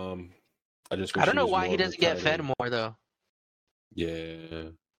 I just wish I don't he know was why more he of a doesn't get tight fed end. more though, Yeah,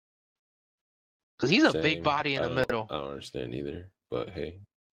 because he's a big same. body in I the middle. don't understand either. But hey,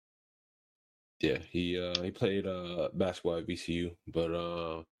 yeah, he played basketball at VCU.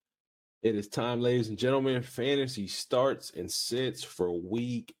 But it is time, ladies and gentlemen. Fantasy starts and sits for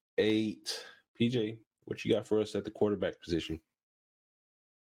week 8. PJ, what you got for us at the quarterback position?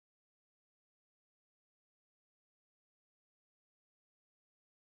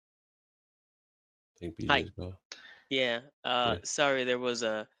 I think Hi. PJ's gone. Yeah. Yeah. Sorry, there was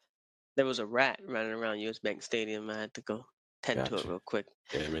a rat running around US Bank Stadium. I had to go tend to it Gotcha. real quick.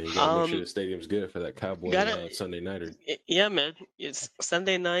 Yeah, man, you got to make sure Um, the stadium's good for that Cowboy gotta Sunday nighter. Yeah, man. It's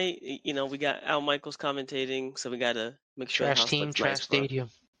Sunday night. We got Al Michaels commentating, so we gotta make sure the Trash house team, looks nice trash for stadium.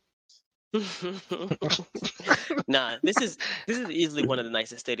 him. Nah, this is easily one of the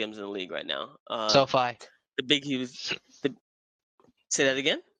nicest stadiums in the league right now. SoFi. The Big Hughes. Say that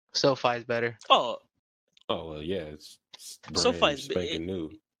again. SoFi is better. Oh, Oh, well, yeah, it's SoFi brand is spanking new.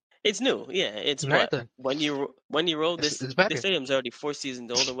 it's new. Yeah, it's Right what then. 1 year old. It's This better. stadium's already 4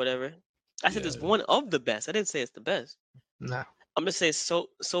 seasons old or whatever. I said it's Yeah. one of the best. I didn't say it's the best. No. I'm gonna say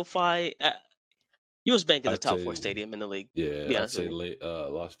SoFi. US Bank is a I'd top 4 say, stadium in the league. yeah, Be I'd honest with say you.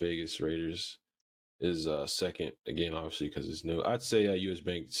 Las Vegas Raiders is second, again, obviously, because it's new. I'd say US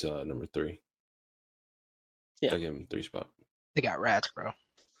Bank's number 3. Yeah. I give him 3 spot. They got rats, bro.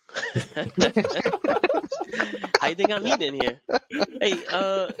 How you think I'm eating in here? Hey,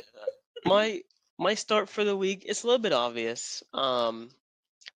 my start for the week, it's a little bit obvious.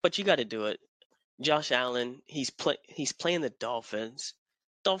 But you got to do it. Josh Allen, he's playing the Dolphins.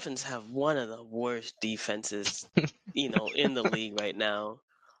 Dolphins have one of the worst defenses, in the league right now.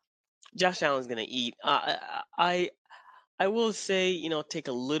 Josh Allen's gonna eat. I will say, take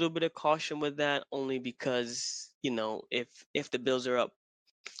a little bit of caution with that, only because, if the Bills are up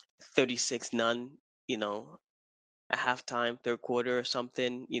 36-0, at halftime, third quarter or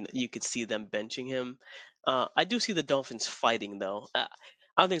something, you could see them benching him. I do see the Dolphins fighting though. I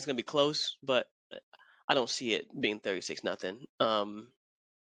don't think it's gonna be close, but I don't see it being 36-0.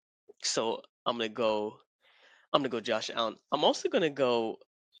 So I'm gonna go Josh Allen. I'm also gonna go,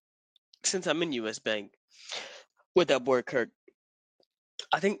 since I'm in US Bank, with that boy Kirk.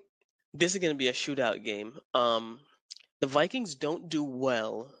 I think this is gonna be a shootout game. The Vikings don't do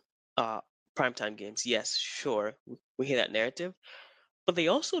well primetime games. Yes, sure. We hear that narrative. But they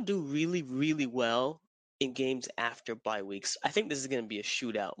also do really, really well in games after bye weeks. I think this is going to be a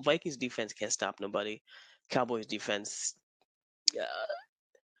shootout. Vikings defense can't stop nobody. Cowboys defense, uh,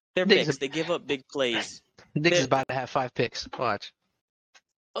 they're Diggs, mixed. They give up big plays. Diggs is They're, about to have 5 picks. Watch.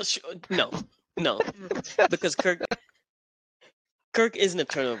 no, no, because Kirk isn't a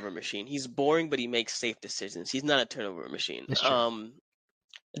turnover machine. He's boring, but he makes safe decisions. He's not a turnover machine. That's true.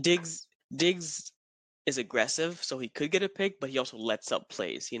 Diggs is aggressive, so he could get a pick, but he also lets up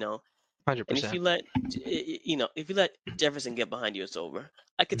plays. And if 100%. you let Jefferson get behind you, it's over.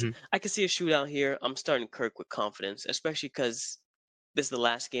 Mhm. I could see a shootout here. I'm starting Kirk with confidence, especially because this is the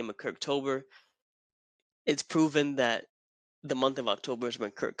last game of Kirktober. It's proven that the month of October is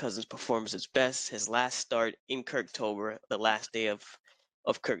when Kirk Cousins performs his best. His last start in Kirktober, the last day of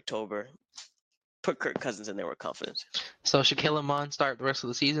Kirktober, put Kirk Cousins in there with confidence. So should Killamon start the rest of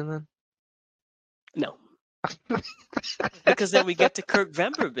the season then? No, because then we get to Kirk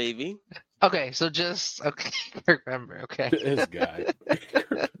Vember, baby. Okay, so just remember. Okay. This guy.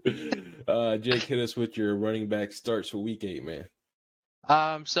 Jake, hit us with your running back starts for week 8,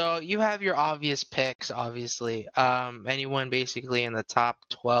 man. So you have your obvious picks, obviously. Anyone basically in the top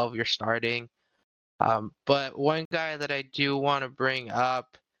 12 you're starting. But one guy that I do want to bring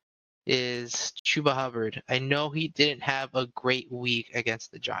up is Chuba Hubbard. I know he didn't have a great week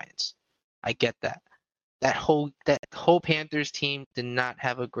against the Giants. I get that. That whole Panthers team did not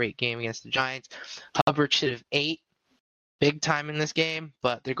have a great game against the Giants. Hubbard should have ate big time in this game,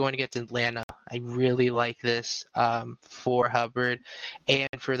 but they're going to get to Atlanta. I really like this for Hubbard and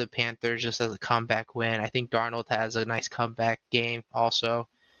for the Panthers just as a comeback win. I think Darnold has a nice comeback game also.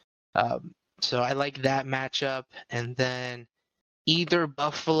 So I like that matchup. And then either of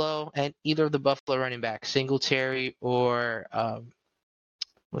the Buffalo running backs, Singletary or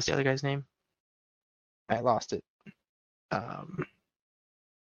what's the other guy's name? I lost it.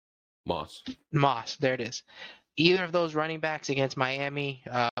 Moss. There it is. Either of those running backs against Miami.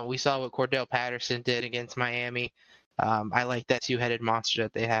 We saw what Cordell Patterson did against Miami. I like that two-headed monster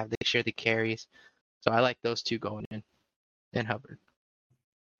that they have. They share the carries. So I like those two going in. And Hubbard.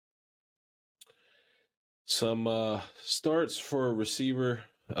 Some starts for a receiver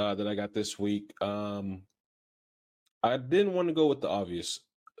that I got this week. I didn't want to go with the obvious.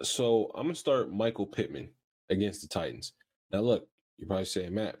 So I'm going to start Michael Pittman against the Titans. Now, look, you're probably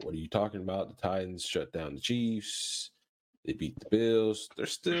saying, Matt, what are you talking about? The Titans shut down the Chiefs. They beat the Bills.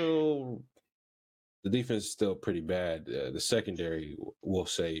 The defense is still pretty bad. The secondary, we'll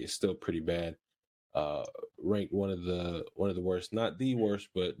say, is still pretty bad. Ranked one of the worst, not the worst,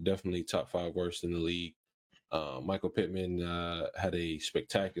 but definitely top 5 worst in the league. Michael Pittman had a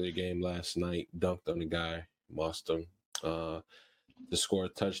spectacular game last night, dunked on the guy, lost him to score a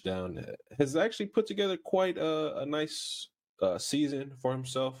touchdown. Has actually put together quite a nice season for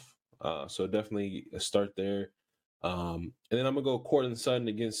himself. So definitely a start there. And then I'm going to go Courtland Sutton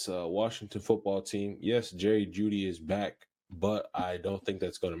against Washington football team. Yes, Jerry Jeudy is back, but I don't think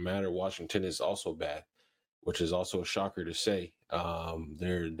that's going to matter. Washington is also bad, which is also a shocker to say.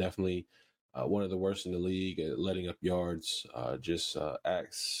 They're definitely one of the worst in the league at letting up yards. Just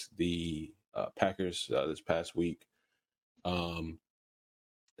axed the Packers this past week.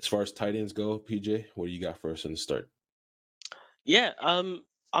 As far as tight ends go, PJ, what do you got for us in the start? Yeah,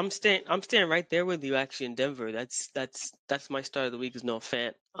 I'm staying right there with you actually in Denver. That's my start of the week is Noah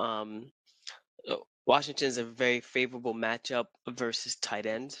Fant. Washington's a very favorable matchup versus tight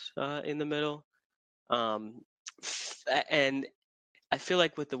ends in the middle. And I feel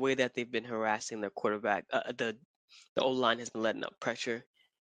like with the way that they've been harassing their quarterback, the O-line has been letting up pressure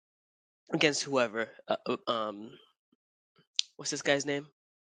against whoever. What's this guy's name?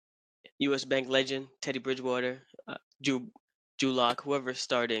 U.S. Bank legend Teddy Bridgewater, Drew Lock, whoever's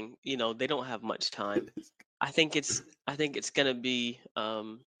starting. They don't have much time. I think it's gonna be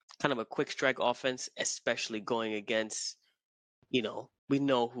kind of a quick strike offense, especially going against. We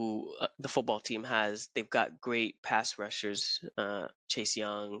know who the football team has. They've got great pass rushers, Chase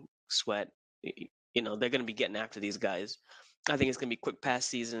Young, Sweat. They're going to be getting after these guys. I think it's going to be quick pass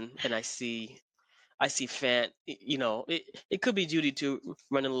season, and I see Fant. It could be Jeudy too,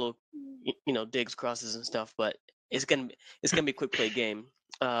 running a little, digs, crosses, and stuff. But it's gonna be a quick play game.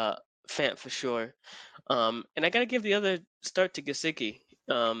 Fant for sure. And I got to give the other start to Gesicki.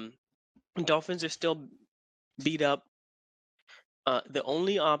 Dolphins are still beat up. The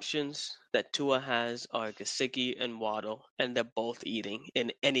only options that Tua has are Gesicki and Waddle, and they're both eating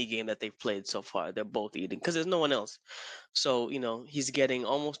in any game that they've played so far. They're both eating because there's no one else. So he's getting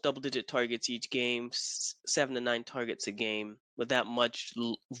almost double-digit targets each game, 7 to 9 targets a game. With that much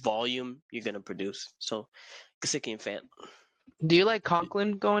volume, you're gonna produce. So Gesicki and Fant. Do you like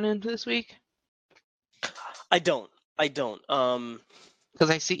Conklin going into this week? I don't. Because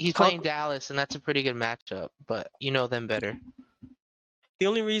I see he's playing Dallas, and that's a pretty good matchup. But you know them better. The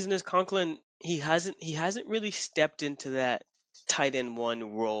only reason is Conklin. He hasn't really stepped into that tight end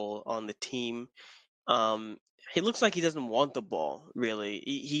one role on the team. He looks like he doesn't want the ball really.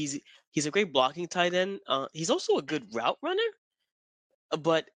 He's a great blocking tight end. He's also a good route runner,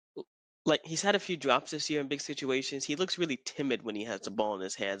 but like he's had a few drops this year in big situations. He looks really timid when he has the ball in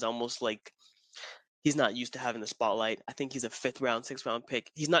his hands, almost like he's not used to having the spotlight. I think he's a 5th round, 6th round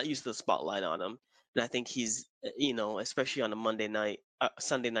pick. He's not used to the spotlight on him. And I think he's, especially on a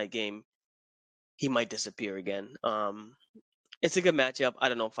Sunday night game, he might disappear again. It's a good matchup. I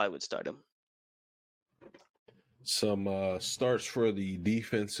don't know if I would start him. Some starts for the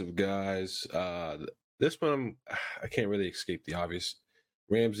defensive guys. This one, I can't really escape the obvious.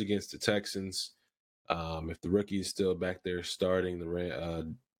 Rams against the Texans. If the rookie is still back there starting,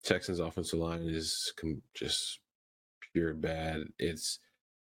 the Texans offensive line is just pure bad. It's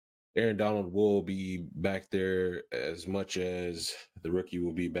Aaron Donald will be back there as much as the rookie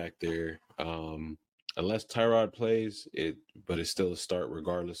will be back there. Unless Tyrod plays, but it's still a start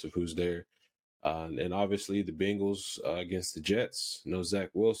regardless of who's there. And obviously the Bengals against the Jets. No Zach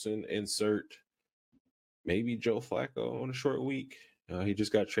Wilson. Insert maybe Joe Flacco on a short week. He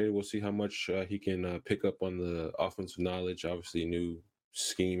just got traded. We'll see how much he can pick up on the offensive knowledge. Obviously, new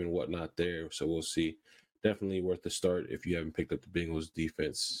scheme and whatnot there. So we'll see. Definitely worth the start if you haven't picked up the Bengals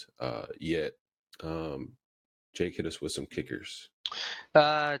defense yet. Jake, hit us with some kickers.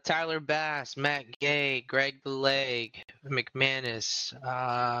 Tyler Bass, Matt Gay, Greg Beleg, McManus,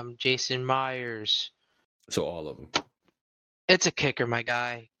 Jason Myers. So all of them. It's a kicker, my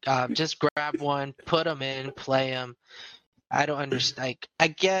guy. Just grab one, put him in, play him. I don't understand. Like, I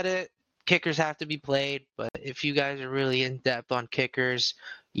get it. Kickers have to be played, but if you guys are really in depth on kickers,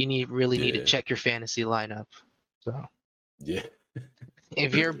 you need to check your fantasy lineup. So yeah,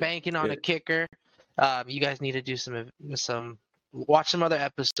 if you're banking on a kicker, you guys need to do some watch some other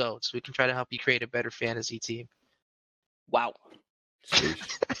episodes. We can try to help you create a better fantasy team. Wow.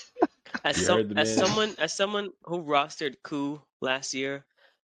 As someone who rostered Koo last year,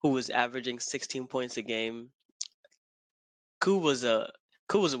 who was averaging 16 points a game, Koo was a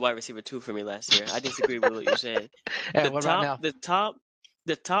wide receiver 2 for me last year. I disagree with what you're saying. What about now?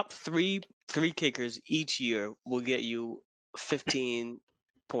 The top three kickers each year will get you 15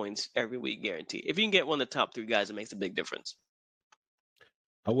 points every week, guaranteed. If you can get one of the top 3 guys, it makes a big difference.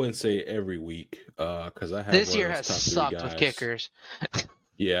 I wouldn't say every week, because I have this one year of has those top sucked 3 guys. with kickers.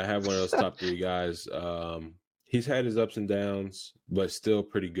 Yeah, I have one of those top 3 guys. He's had his ups and downs, but still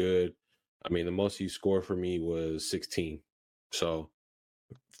pretty good. I mean, the most he scored for me was 16. So,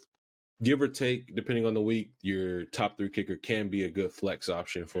 give or take, depending on the week, your top 3 kicker can be a good flex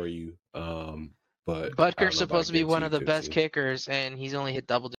option for you. But Butker's supposed to be one of the best kickers, and he's only hit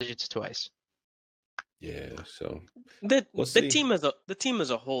double digits twice. Yeah, so the team as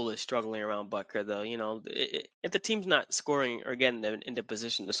a whole is struggling around Butker, though. You know, if the team's not scoring or getting them into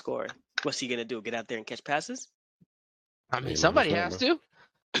position to score, what's he gonna do? Get out there and catch passes? I mean, somebody has to.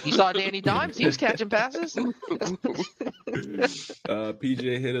 You saw Danny Dimes; he was catching passes.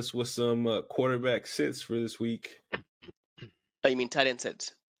 PJ hit us with some quarterback sits for this week. Oh, you mean tight end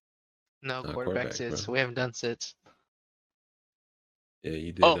sits? No, quarterback sits. Bro. We haven't done sits. Yeah,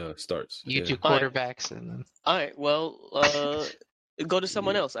 you did starts. You do quarterbacks, and then. All right. Well, go to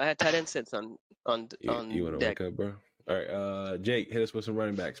someone else. I had tight end sits on you want to wake up, bro? All right, Jake, hit us with some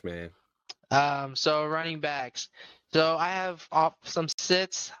running backs, man. So running backs. So I have some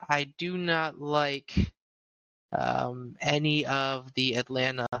sits. I do not like any of the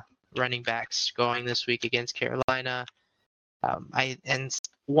Atlanta running backs going this week against Carolina. And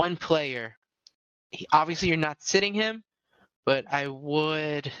one player. Obviously, you're not sitting him, but I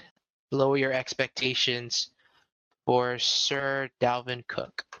would lower your expectations for Sir Dalvin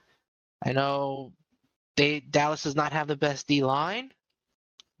Cook. I know Dallas does not have the best D-line,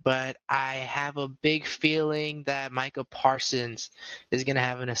 but I have a big feeling that Micah Parsons is going to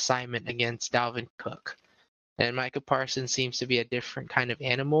have an assignment against Dalvin Cook. And Micah Parsons seems to be a different kind of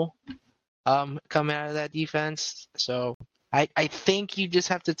animal coming out of that defense. So I think you just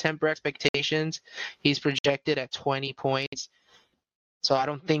have to temper expectations. He's projected at 20 points. So I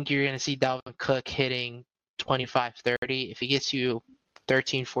don't think you're going to see Dalvin Cook hitting 25, 30. If he gets you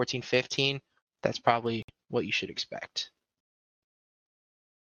 13, 14, 15, that's probably what you should expect.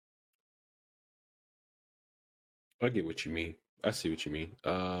 I get what you mean. I see what you mean.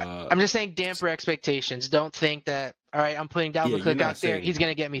 I'm just saying damper expectations. Don't think that, all right, I'm putting Dalvin Cook out there. He's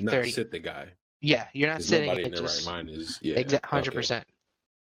going to get me 30. Not sit the guy. Yeah, you're not sitting. Nobody in their right mind is. Yeah, exactly 100%. Okay.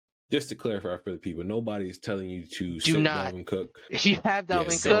 Just to clarify for the people, nobody is telling you to sit Dalvin Cook. If you have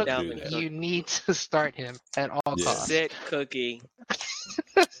Dalvin Cook, you need to start him at all costs. Sit Cookie.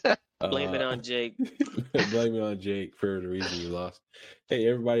 Blame it on Jake. Blame it on Jake for the reason you lost. Hey,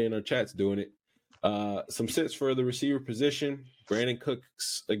 everybody in our chat's doing it. Some sits for the receiver position. Brandon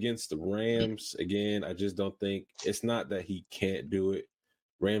Cooks against the Rams. Again, I just don't think it's not that he can't do it.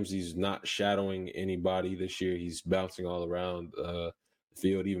 Ramsey's not shadowing anybody this year. He's bouncing all around the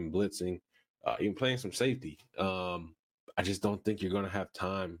field, even blitzing, even playing some safety. I just don't think you're going to have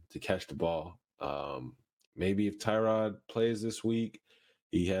time to catch the ball. Maybe if Tyrod plays this week,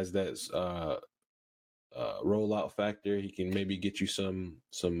 he has that rollout factor. He can maybe get you some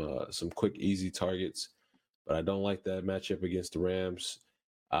quick, easy targets. But I don't like that matchup against the Rams.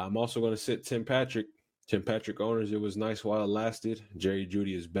 I'm also going to sit Tim Patrick. Tim Patrick owners, it was nice while it lasted. Jerry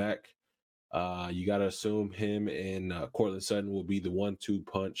Jeudy is back. You got to assume him and Courtland Sutton will be the 1-2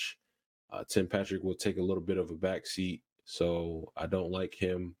 punch. Tim Patrick will take a little bit of a backseat, so I don't like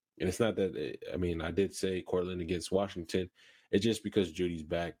him. And it's not that, I did say Courtland against Washington. It's just because Judy's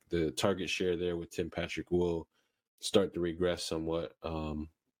back. The target share there with Tim Patrick will start to regress somewhat.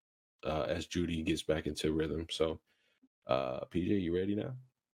 as Judy gets back into rhythm. So, PJ, you ready now?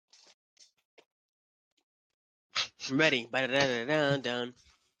 I'm ready. Ba-da-da-da-da-dun.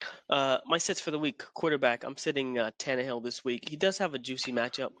 My sits for the week. Quarterback. I'm sitting Tannehill this week. He does have a juicy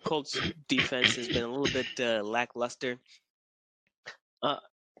matchup. Colts defense has been a little bit lackluster.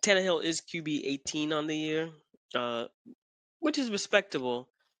 Tannehill is QB 18 on the year, which is respectable.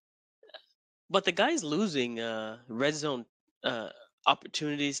 But the guy's losing red zone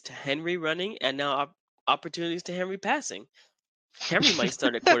opportunities to Henry running, and now opportunities to Henry passing. Henry might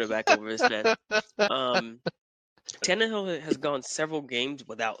start at quarterback over his head. Tannehill has gone several games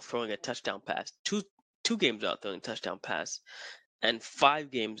without throwing a touchdown pass. Two games without throwing a touchdown pass, and 4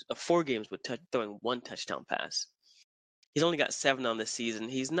 games with throwing 1 touchdown pass. He's only got 7 on the season.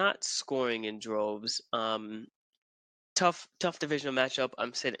 He's not scoring in droves. Tough divisional matchup.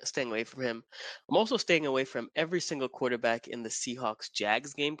 I'm staying away from him. I'm also staying away from every single quarterback in the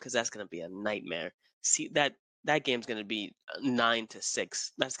Seahawks-Jags game because that's going to be a nightmare. See that game's going to be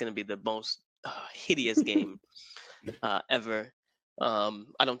 9-6. That's going to be the most hideous game ever.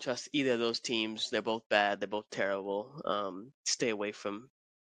 I don't trust either of those teams. They're both bad. They're both terrible. Stay away from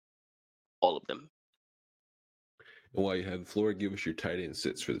all of them. And while you have the floor, give us your tight end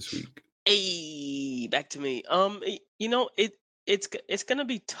sits for this week. Hey, back to me. It's gonna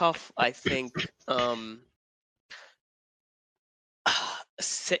be tough. I think.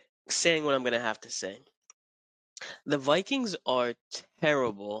 Saying what I'm gonna have to say. The Vikings are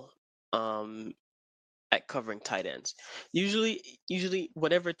terrible. At covering tight ends. Usually,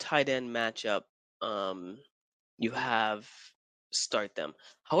 whatever tight end matchup you have, start them.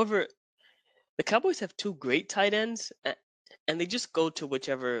 However, the Cowboys have 2 great tight ends, and they just go to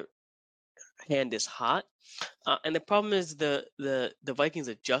whichever hand is hot. And the problem is the Vikings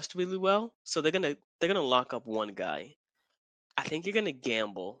adjust really well, so they're gonna lock up one guy. I think you're gonna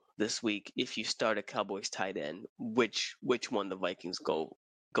gamble this week if you start a Cowboys tight end, which one the Vikings go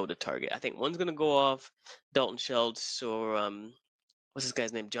to target. I think one's gonna go off Dalton Schultz or what's this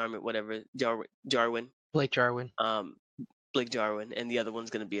guy's name? Jarwin. Blake Jarwin. Blake Jarwin, and the other one's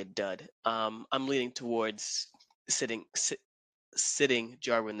gonna be a dud. I'm leaning towards sitting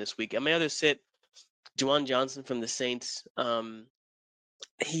Jarwin this week. And my other sit, Juwan Johnson from the Saints.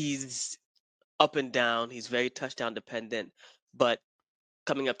 He's up and down. He's very touchdown dependent, but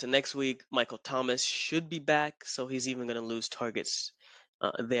coming up to next week, Michael Thomas should be back, so he's even going to lose targets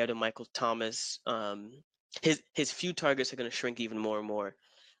there to Michael Thomas. His few targets are going to shrink even more and more.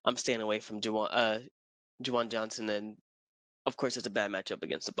 I'm staying away from Juwan Johnson, and of course, it's a bad matchup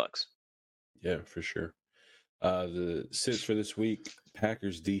against the Bucs. Yeah, for sure. The sits for this week: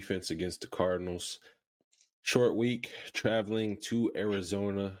 Packers defense against the Cardinals. Short week, traveling to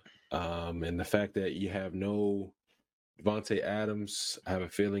Arizona, and the fact that you have no Devontae Adams, I have a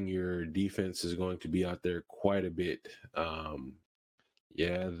feeling your defense is going to be out there quite a bit. The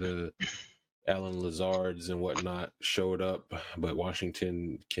Alan Lazards and whatnot showed up, but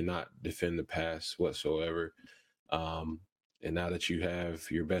Washington cannot defend the pass whatsoever. And now that you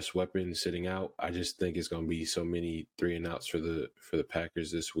have your best weapon sitting out, I just think it's going to be so many 3-and-outs for the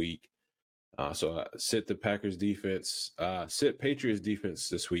Packers this week. So sit the Packers defense, sit Patriots defense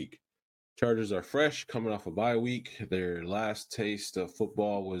this week. Chargers are fresh, coming off a bye week. Their last taste of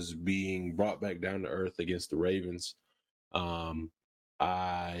football was being brought back down to earth against the Ravens. I'm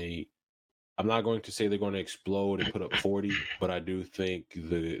not going to say they're going to explode and put up 40, but I do think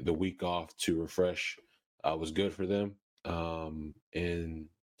the week off to refresh was good for them. And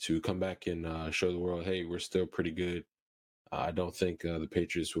to come back and show the world, hey, we're still pretty good. I don't think the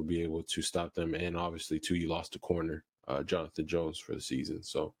Patriots will be able to stop them. And obviously, too, you lost a corner, Jonathan Jones, for the season.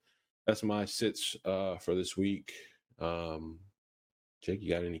 So that's my sits for this week. Jake, you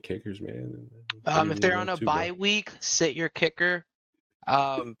got any kickers, man? If they're on a bye week, sit your kicker.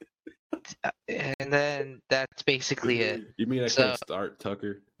 And then that's basically it. You mean I can't start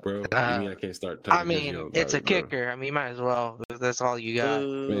Tucker, bro? You mean I can't start Tucker? I mean, it's a kicker. I mean, you might as well. If that's all you got.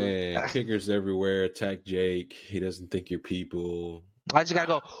 Man, kickers everywhere. Attack Jake. He doesn't think you're people. I just gotta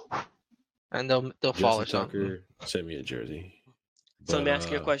go, and they'll fall or something. Tucker, send me a jersey. So let me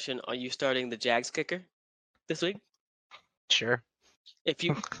ask you a question: are you starting the Jags kicker this week? Sure. If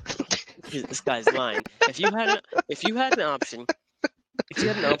you, this guy's lying. If you had an option. If you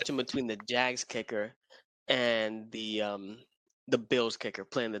had an option between the Jags kicker and the Bills kicker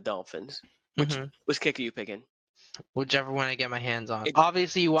playing the Dolphins, which kicker are you picking? Whichever one I get my hands on. It-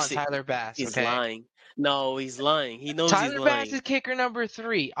 Obviously, you want see, Tyler Bass, He's okay? lying. No, he's lying. He knows he's Tyler Bass lying. is kicker number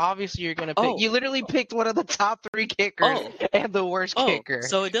 3. Obviously, you're gonna pick. Oh. You literally picked one of the top 3 kickers and the worst Oh, kicker.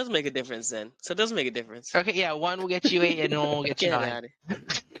 so it does make a difference then. So it does make a difference. Okay, yeah, one will get you 8 and one will get you 9.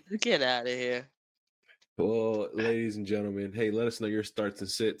 Get out of here. Well, ladies and gentlemen, hey, let us know your starts and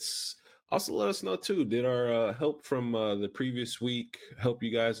sits. Also, let us know too. Did our help from the previous week help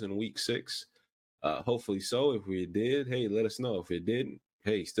you guys in week 6? Hopefully so. If we did, hey, let us know. If it didn't,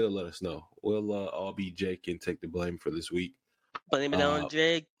 hey, still let us know. We'll all be Jake and take the blame for this week. Blame it on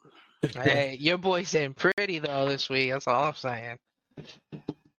Jake. Hey, your boy's saying pretty though this week. That's all I'm saying.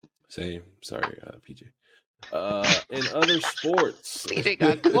 Same. Sorry, PJ. In other sports, PJ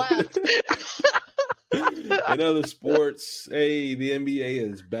got clapped. in other sports, hey, the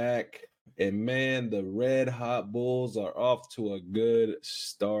NBA is back, and man, the red hot Bulls are off to a good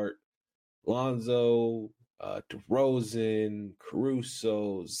start. Lonzo, DeRozan,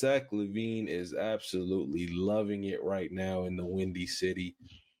 Caruso, Zach LaVine is absolutely loving it right now in the Windy City.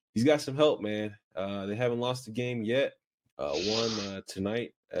 He's got some help, man. They haven't lost a game yet. Won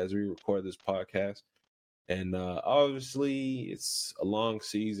tonight as we record this podcast. And obviously, it's a long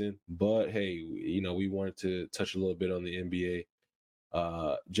season, but hey, we wanted to touch a little bit on the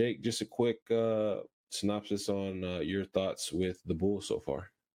NBA. Jake, just a quick synopsis on your thoughts with the Bulls so far.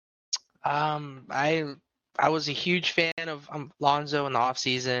 I was a huge fan of Lonzo in the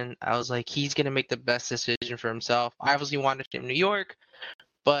offseason. I was like, he's gonna make the best decision for himself. I obviously wanted him in New York,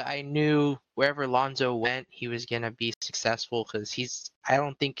 but I knew wherever Lonzo went, he was gonna be successful because I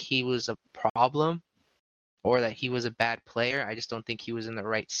don't think he was a problem or that he was a bad player. I just don't think he was in the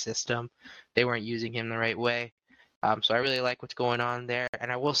right system. They weren't using him the right way. So I really like what's going on there.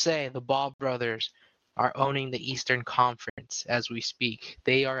 And I will say the Ball brothers are owning the Eastern Conference as we speak.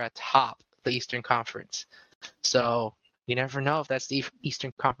 They are atop the Eastern Conference. So you never know if that's the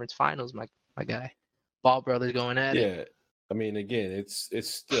Eastern Conference Finals, my guy. Ball brothers going at it. Yeah, I mean, again, it's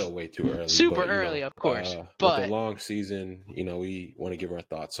still way too early. Super but, early, of course. But with the long season, we want to give our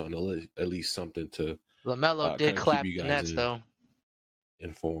thoughts on at least something to LaMelo did clap you the guys Nets, though.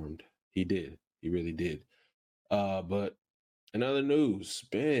 Informed. He did. He really did. But in other news,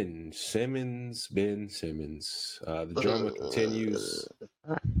 Ben Simmons. The drama continues.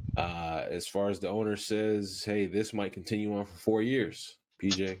 As far as the owner says, hey, this might continue on for 4 years.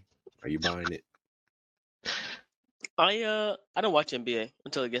 PJ, are you buying it? I don't watch NBA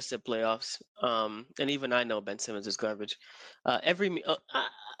until it gets to the playoffs. And even I know Ben Simmons is garbage.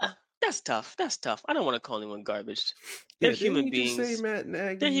 That's tough. That's tough. I don't want to call anyone garbage. They're human beings. Just say Matt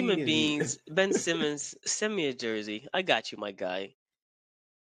Nagy They're human beings. Ben Simmons, send me a jersey. I got you, my guy.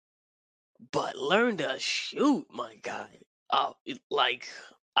 But learn to shoot, my guy.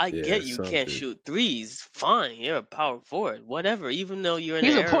 I get you can't shoot threes. Fine, you're a power forward, whatever. Even though you're in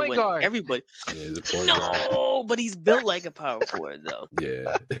He's the a era point when guard. everybody. Yeah, he's a point guard. No, but he's built like a power forward, though.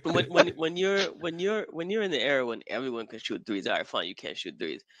 Yeah. when you're in the era when everyone can shoot threes, all right, fine, you can't shoot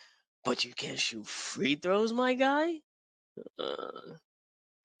threes, but you can't shoot free throws, my guy.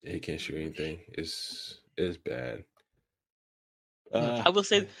 He can't shoot anything. It's bad. I will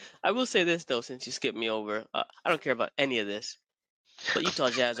say this though, since you skipped me over, I don't care about any of this, but Utah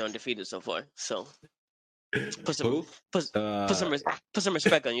Jazz are undefeated so far, so put some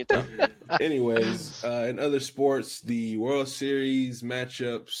respect on Utah. Anyways, in other sports, the World Series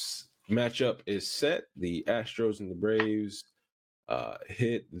matchup is set. The Astros and the Braves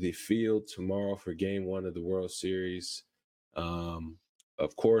hit the field tomorrow for Game 1 of the World Series.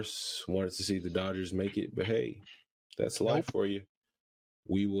 Of course, wanted to see the Dodgers make it, but hey, that's life for you.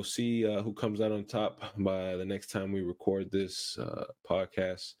 We will see who comes out on top by the next time we record this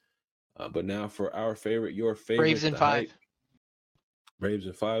podcast. But now for our favorite, your favorite. Braves in 5. Braves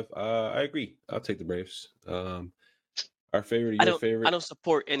in 5. I agree. I'll take the Braves. Our favorite, your favorite. I don't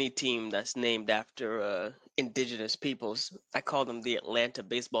support any team that's named after indigenous peoples. I call them the Atlanta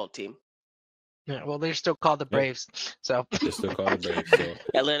baseball team. Yeah, well, they're still called the Braves, so. They're still called the Braves. So.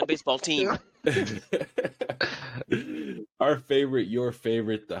 Atlanta baseball team. Our favorite, your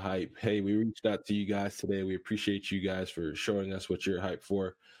favorite, the hype. Hey, we reached out to you guys today. We appreciate you guys for showing us what you're hyped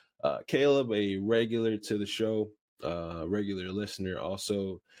for. Caleb, a regular to the show, regular listener,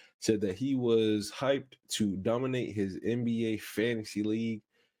 also said that he was hyped to dominate his NBA fantasy league.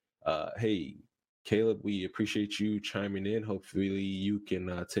 Hey, Caleb, we appreciate you chiming in. Hopefully you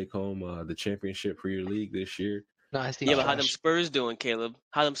can take home the championship for your league this year. Nice. Yeah, but how them Spurs doing, Caleb?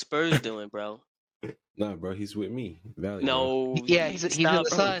 How them Spurs doing, bro? Nah, bro, he's with me. No. Bro. Yeah, he's in the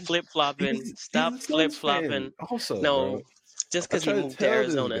Sun. Flip-flopping. Stop flip-flopping. Also, no. bro. Just I because he tried to moved to tell this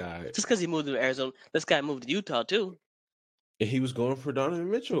Arizona. guy, Just because he moved to Arizona. This guy moved to Utah too. and he was going for Donovan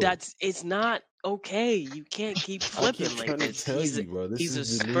Mitchell. It's not okay. You can't keep I keep flipping like trying to this. tell you, bro. This He's a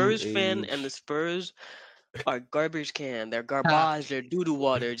is the new Spurs fan, and the age. Spurs are garbage can. They're Ah, garbage. They're doo-doo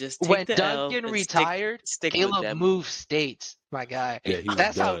water. Just when take the L Duncan and retired, stick with Caleb them. moved states, my guy. Yeah, he was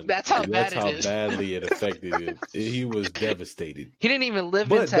That's how done. that's how And bad that's it how is. badly it affected him. He was devastated. He didn't even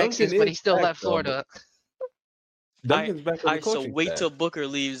live in But Texas, Duncan but is he still back, left though. Florida. Duncan's back on the So coaching wait staff. till Booker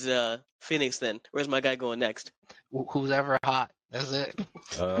leaves Phoenix. Then where's my guy going next? Who's ever hot. That's it.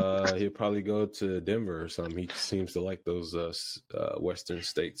 He'll probably go to Denver or something. He seems to like those Western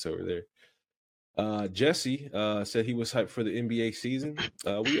states over there. Jesse said he was hyped for the NBA season.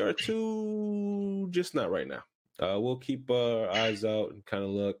 We are too, just not right now. We'll keep our eyes out and kind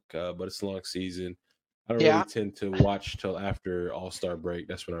of look, but it's a long season. I don't Yeah. really tend to watch till after All-Star break.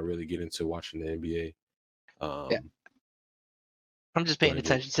 That's when I really get into watching the NBA. Yeah. I'm just paying Right,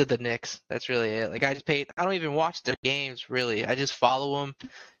 attention to the Knicks. That's really it. Like I don't even watch their games really. I just follow them,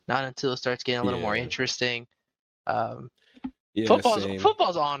 not until it starts getting a little more Yeah. interesting. Yeah, same.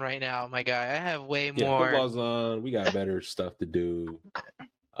 Football's on right now, my guy. I have way Yeah, more. football's on. We got better stuff to do.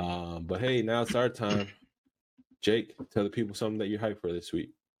 But hey, now it's our time. Jake, tell the people something that you're hyped for this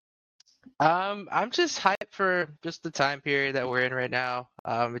week. I'm just hyped for just the time period that we're in right now.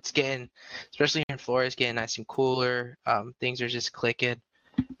 It's getting, especially here in Florida, it's getting nice and cooler. Things are just clicking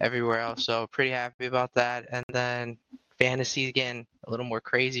everywhere else, so pretty happy about that. And then fantasy is getting a little more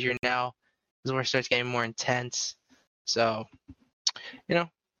crazier now. This is where it starts getting more intense. So,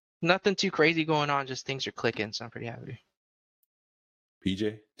 nothing too crazy going on. Just things are clicking, so I'm pretty happy.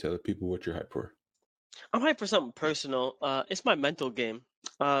 PJ, tell the people what you're hyped for. I'm hyped for something personal. It's my mental game.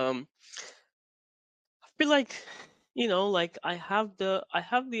 I feel like, like I have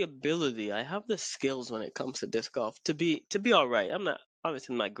the ability, I have the skills when it comes to disc golf to be all right. I'm not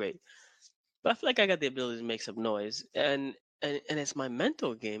obviously not great, but I feel like I got the ability to make some noise, and it's my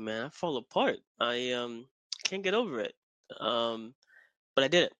mental game, man. I fall apart. I can't get over it. But I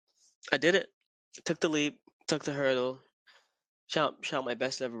did it. I did it. Took the leap. Took the hurdle. Shot my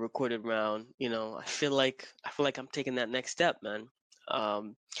best ever recorded round. I feel like I'm taking that next step, man.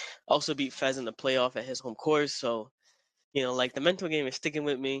 Also beat Fez in the playoff at his home course, so like the mental game is sticking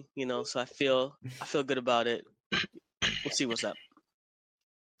with me. So I feel good about it. We'll see what's up.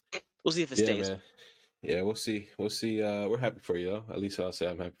 We'll see if it stays. Man. Yeah, we'll see. We'll see. We're happy for you, though. At least I'll say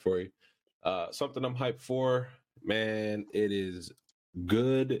I'm happy for you. Something I'm hyped for, man. It is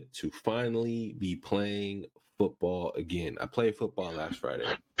good to finally be playing football again. I played football last Friday.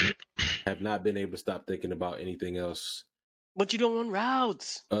 Have not been able to stop thinking about anything else. But you don't run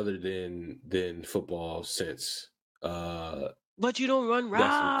routes. Other than football since. But you don't run routes.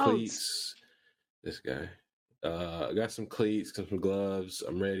 Got some cleats. This guy. I got some cleats, some gloves.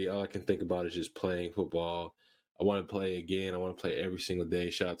 I'm ready. All I can think about is just playing football. I want to play again. I want to play every single day.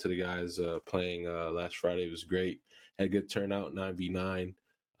 Shout out to the guys playing last Friday. It was great. Had a good turnout, 9v9.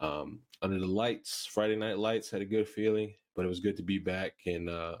 Under the lights, Friday night lights, had a good feeling, but it was good to be back. And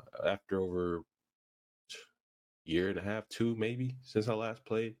after over a year and a half, 2 maybe, since I last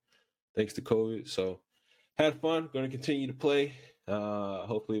played, thanks to COVID. So had fun. Going to continue to play.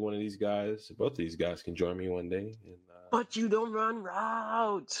 Hopefully both of these guys can join me one day. And, but you don't run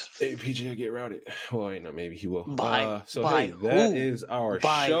routes. Hey, PJ will get routed. Well, maybe he will. By that is our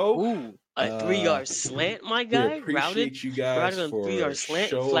show. Who? A 3-yard slant, my guy. Appreciate you guys routed on for 3-yard slant,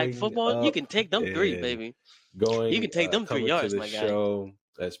 flag football. You can take them 3, baby. You can take them 3 yards, my guy. Show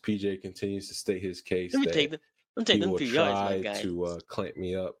as PJ continues to state his case. Let me take them 3 yards, my guy. He will try to clamp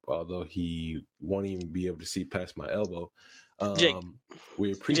me up, although he won't even be able to see past my elbow. Jake,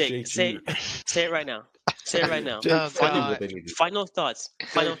 we appreciate Jake, you. Say it right now. Say it right now. Jake, Final thoughts.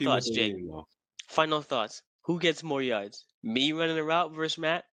 Final thoughts, Jake. Final thoughts. Who gets more yards? Me running a route versus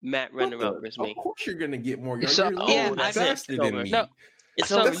Matt? Matt running a route versus me. Of course you're going to get more yards. So, you're faster than me. No,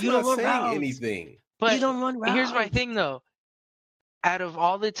 it's over. You don't run anything. But you don't run routes. Here's my thing, though. Out of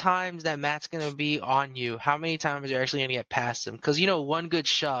all the times that Matt's going to be on you, how many times are you actually going to get past him? Because, one good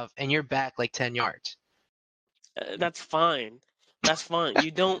shove and you're back like 10 yards. That's fine. That's fine.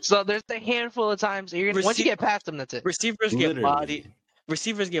 You don't. So there's a handful of times you're gonna, once you get past them, that's it. Receivers get bodied.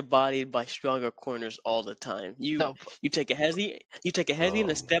 Receivers get bodied by stronger corners all the time. You take a hezzy and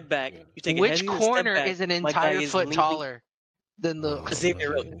a step back. You take Which corner is an entire foot taller than the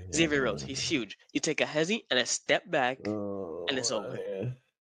Xavier Rhodes? He's huge. You take a hezzy and a step back, and it's over.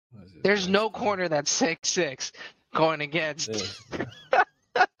 There's no corner that's 6'6" going against.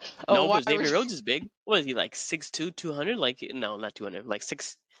 But Xavier Rhodes is big. What is he, like 6'2", 200? Like, no, not 200. Like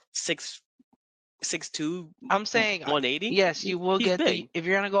 6'5", 6'2", I'm saying 180. yes, you will He's get big. if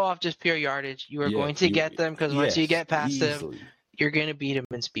you're gonna go off just pure yardage, you are Yeah, going to get them because once you yes, get past them, easily. you're gonna beat them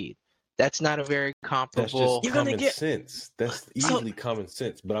in speed. That's not a very That's comparable. just You're gonna common get- sense. That's So- easily common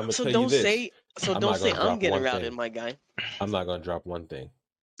sense. But I'm gonna So tell you don't this: say. So I'm don't not say gonna I'm drop getting one routed, thing. my guy. I'm not gonna drop one thing.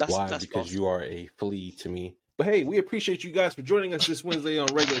 That's Why? that's Because false. you are a flea to me. But hey, we appreciate you guys for joining us this Wednesday on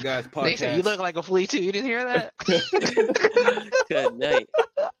Regular Guys They said you look Podcast. like a flea too. You didn't hear that? Good night.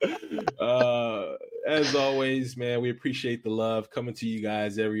 As always, man, we appreciate the love coming to you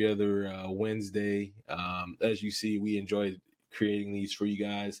guys every other Wednesday. As you see, we enjoy creating these for you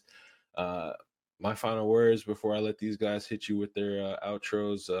guys. My final words before I let these guys hit you with their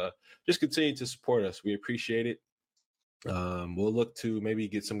outros: just continue to support us. We appreciate it. We'll look to maybe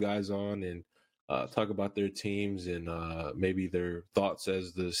get some guys on and talk about their teams and maybe their thoughts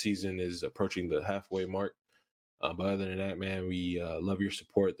as the season is approaching the halfway mark. But other than that, man, we love your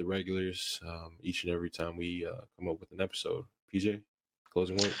support, the regulars, each and every time we come up with an episode. PJ,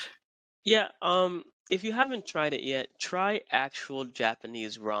 closing words. Yeah. If you haven't tried it yet, try actual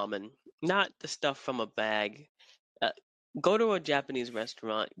Japanese ramen, not the stuff from a bag. Go to a Japanese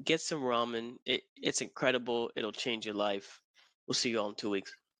restaurant, get some ramen. It's incredible. It'll change your life. We'll see you all in 2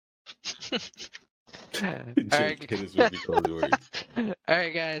 weeks. All right. Hit us with your closing words. All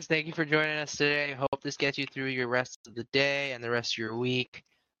right, guys. Thank you for joining us today. Hope this gets you through your rest of the day and the rest of your week.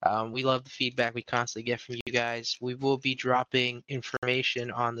 We love the feedback we constantly get from you guys. We will be dropping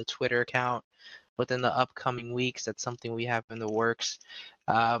information on the Twitter account within the upcoming weeks. That's something we have in the works.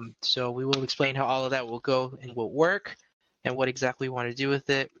 So we will explain how all of that will go and will work and what exactly we want to do with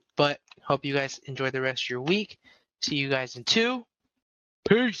it. But hope you guys enjoy the rest of your week. See you guys in 2.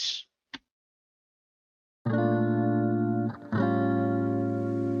 Peace.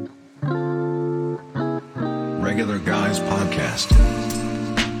 Regular Guys Podcast.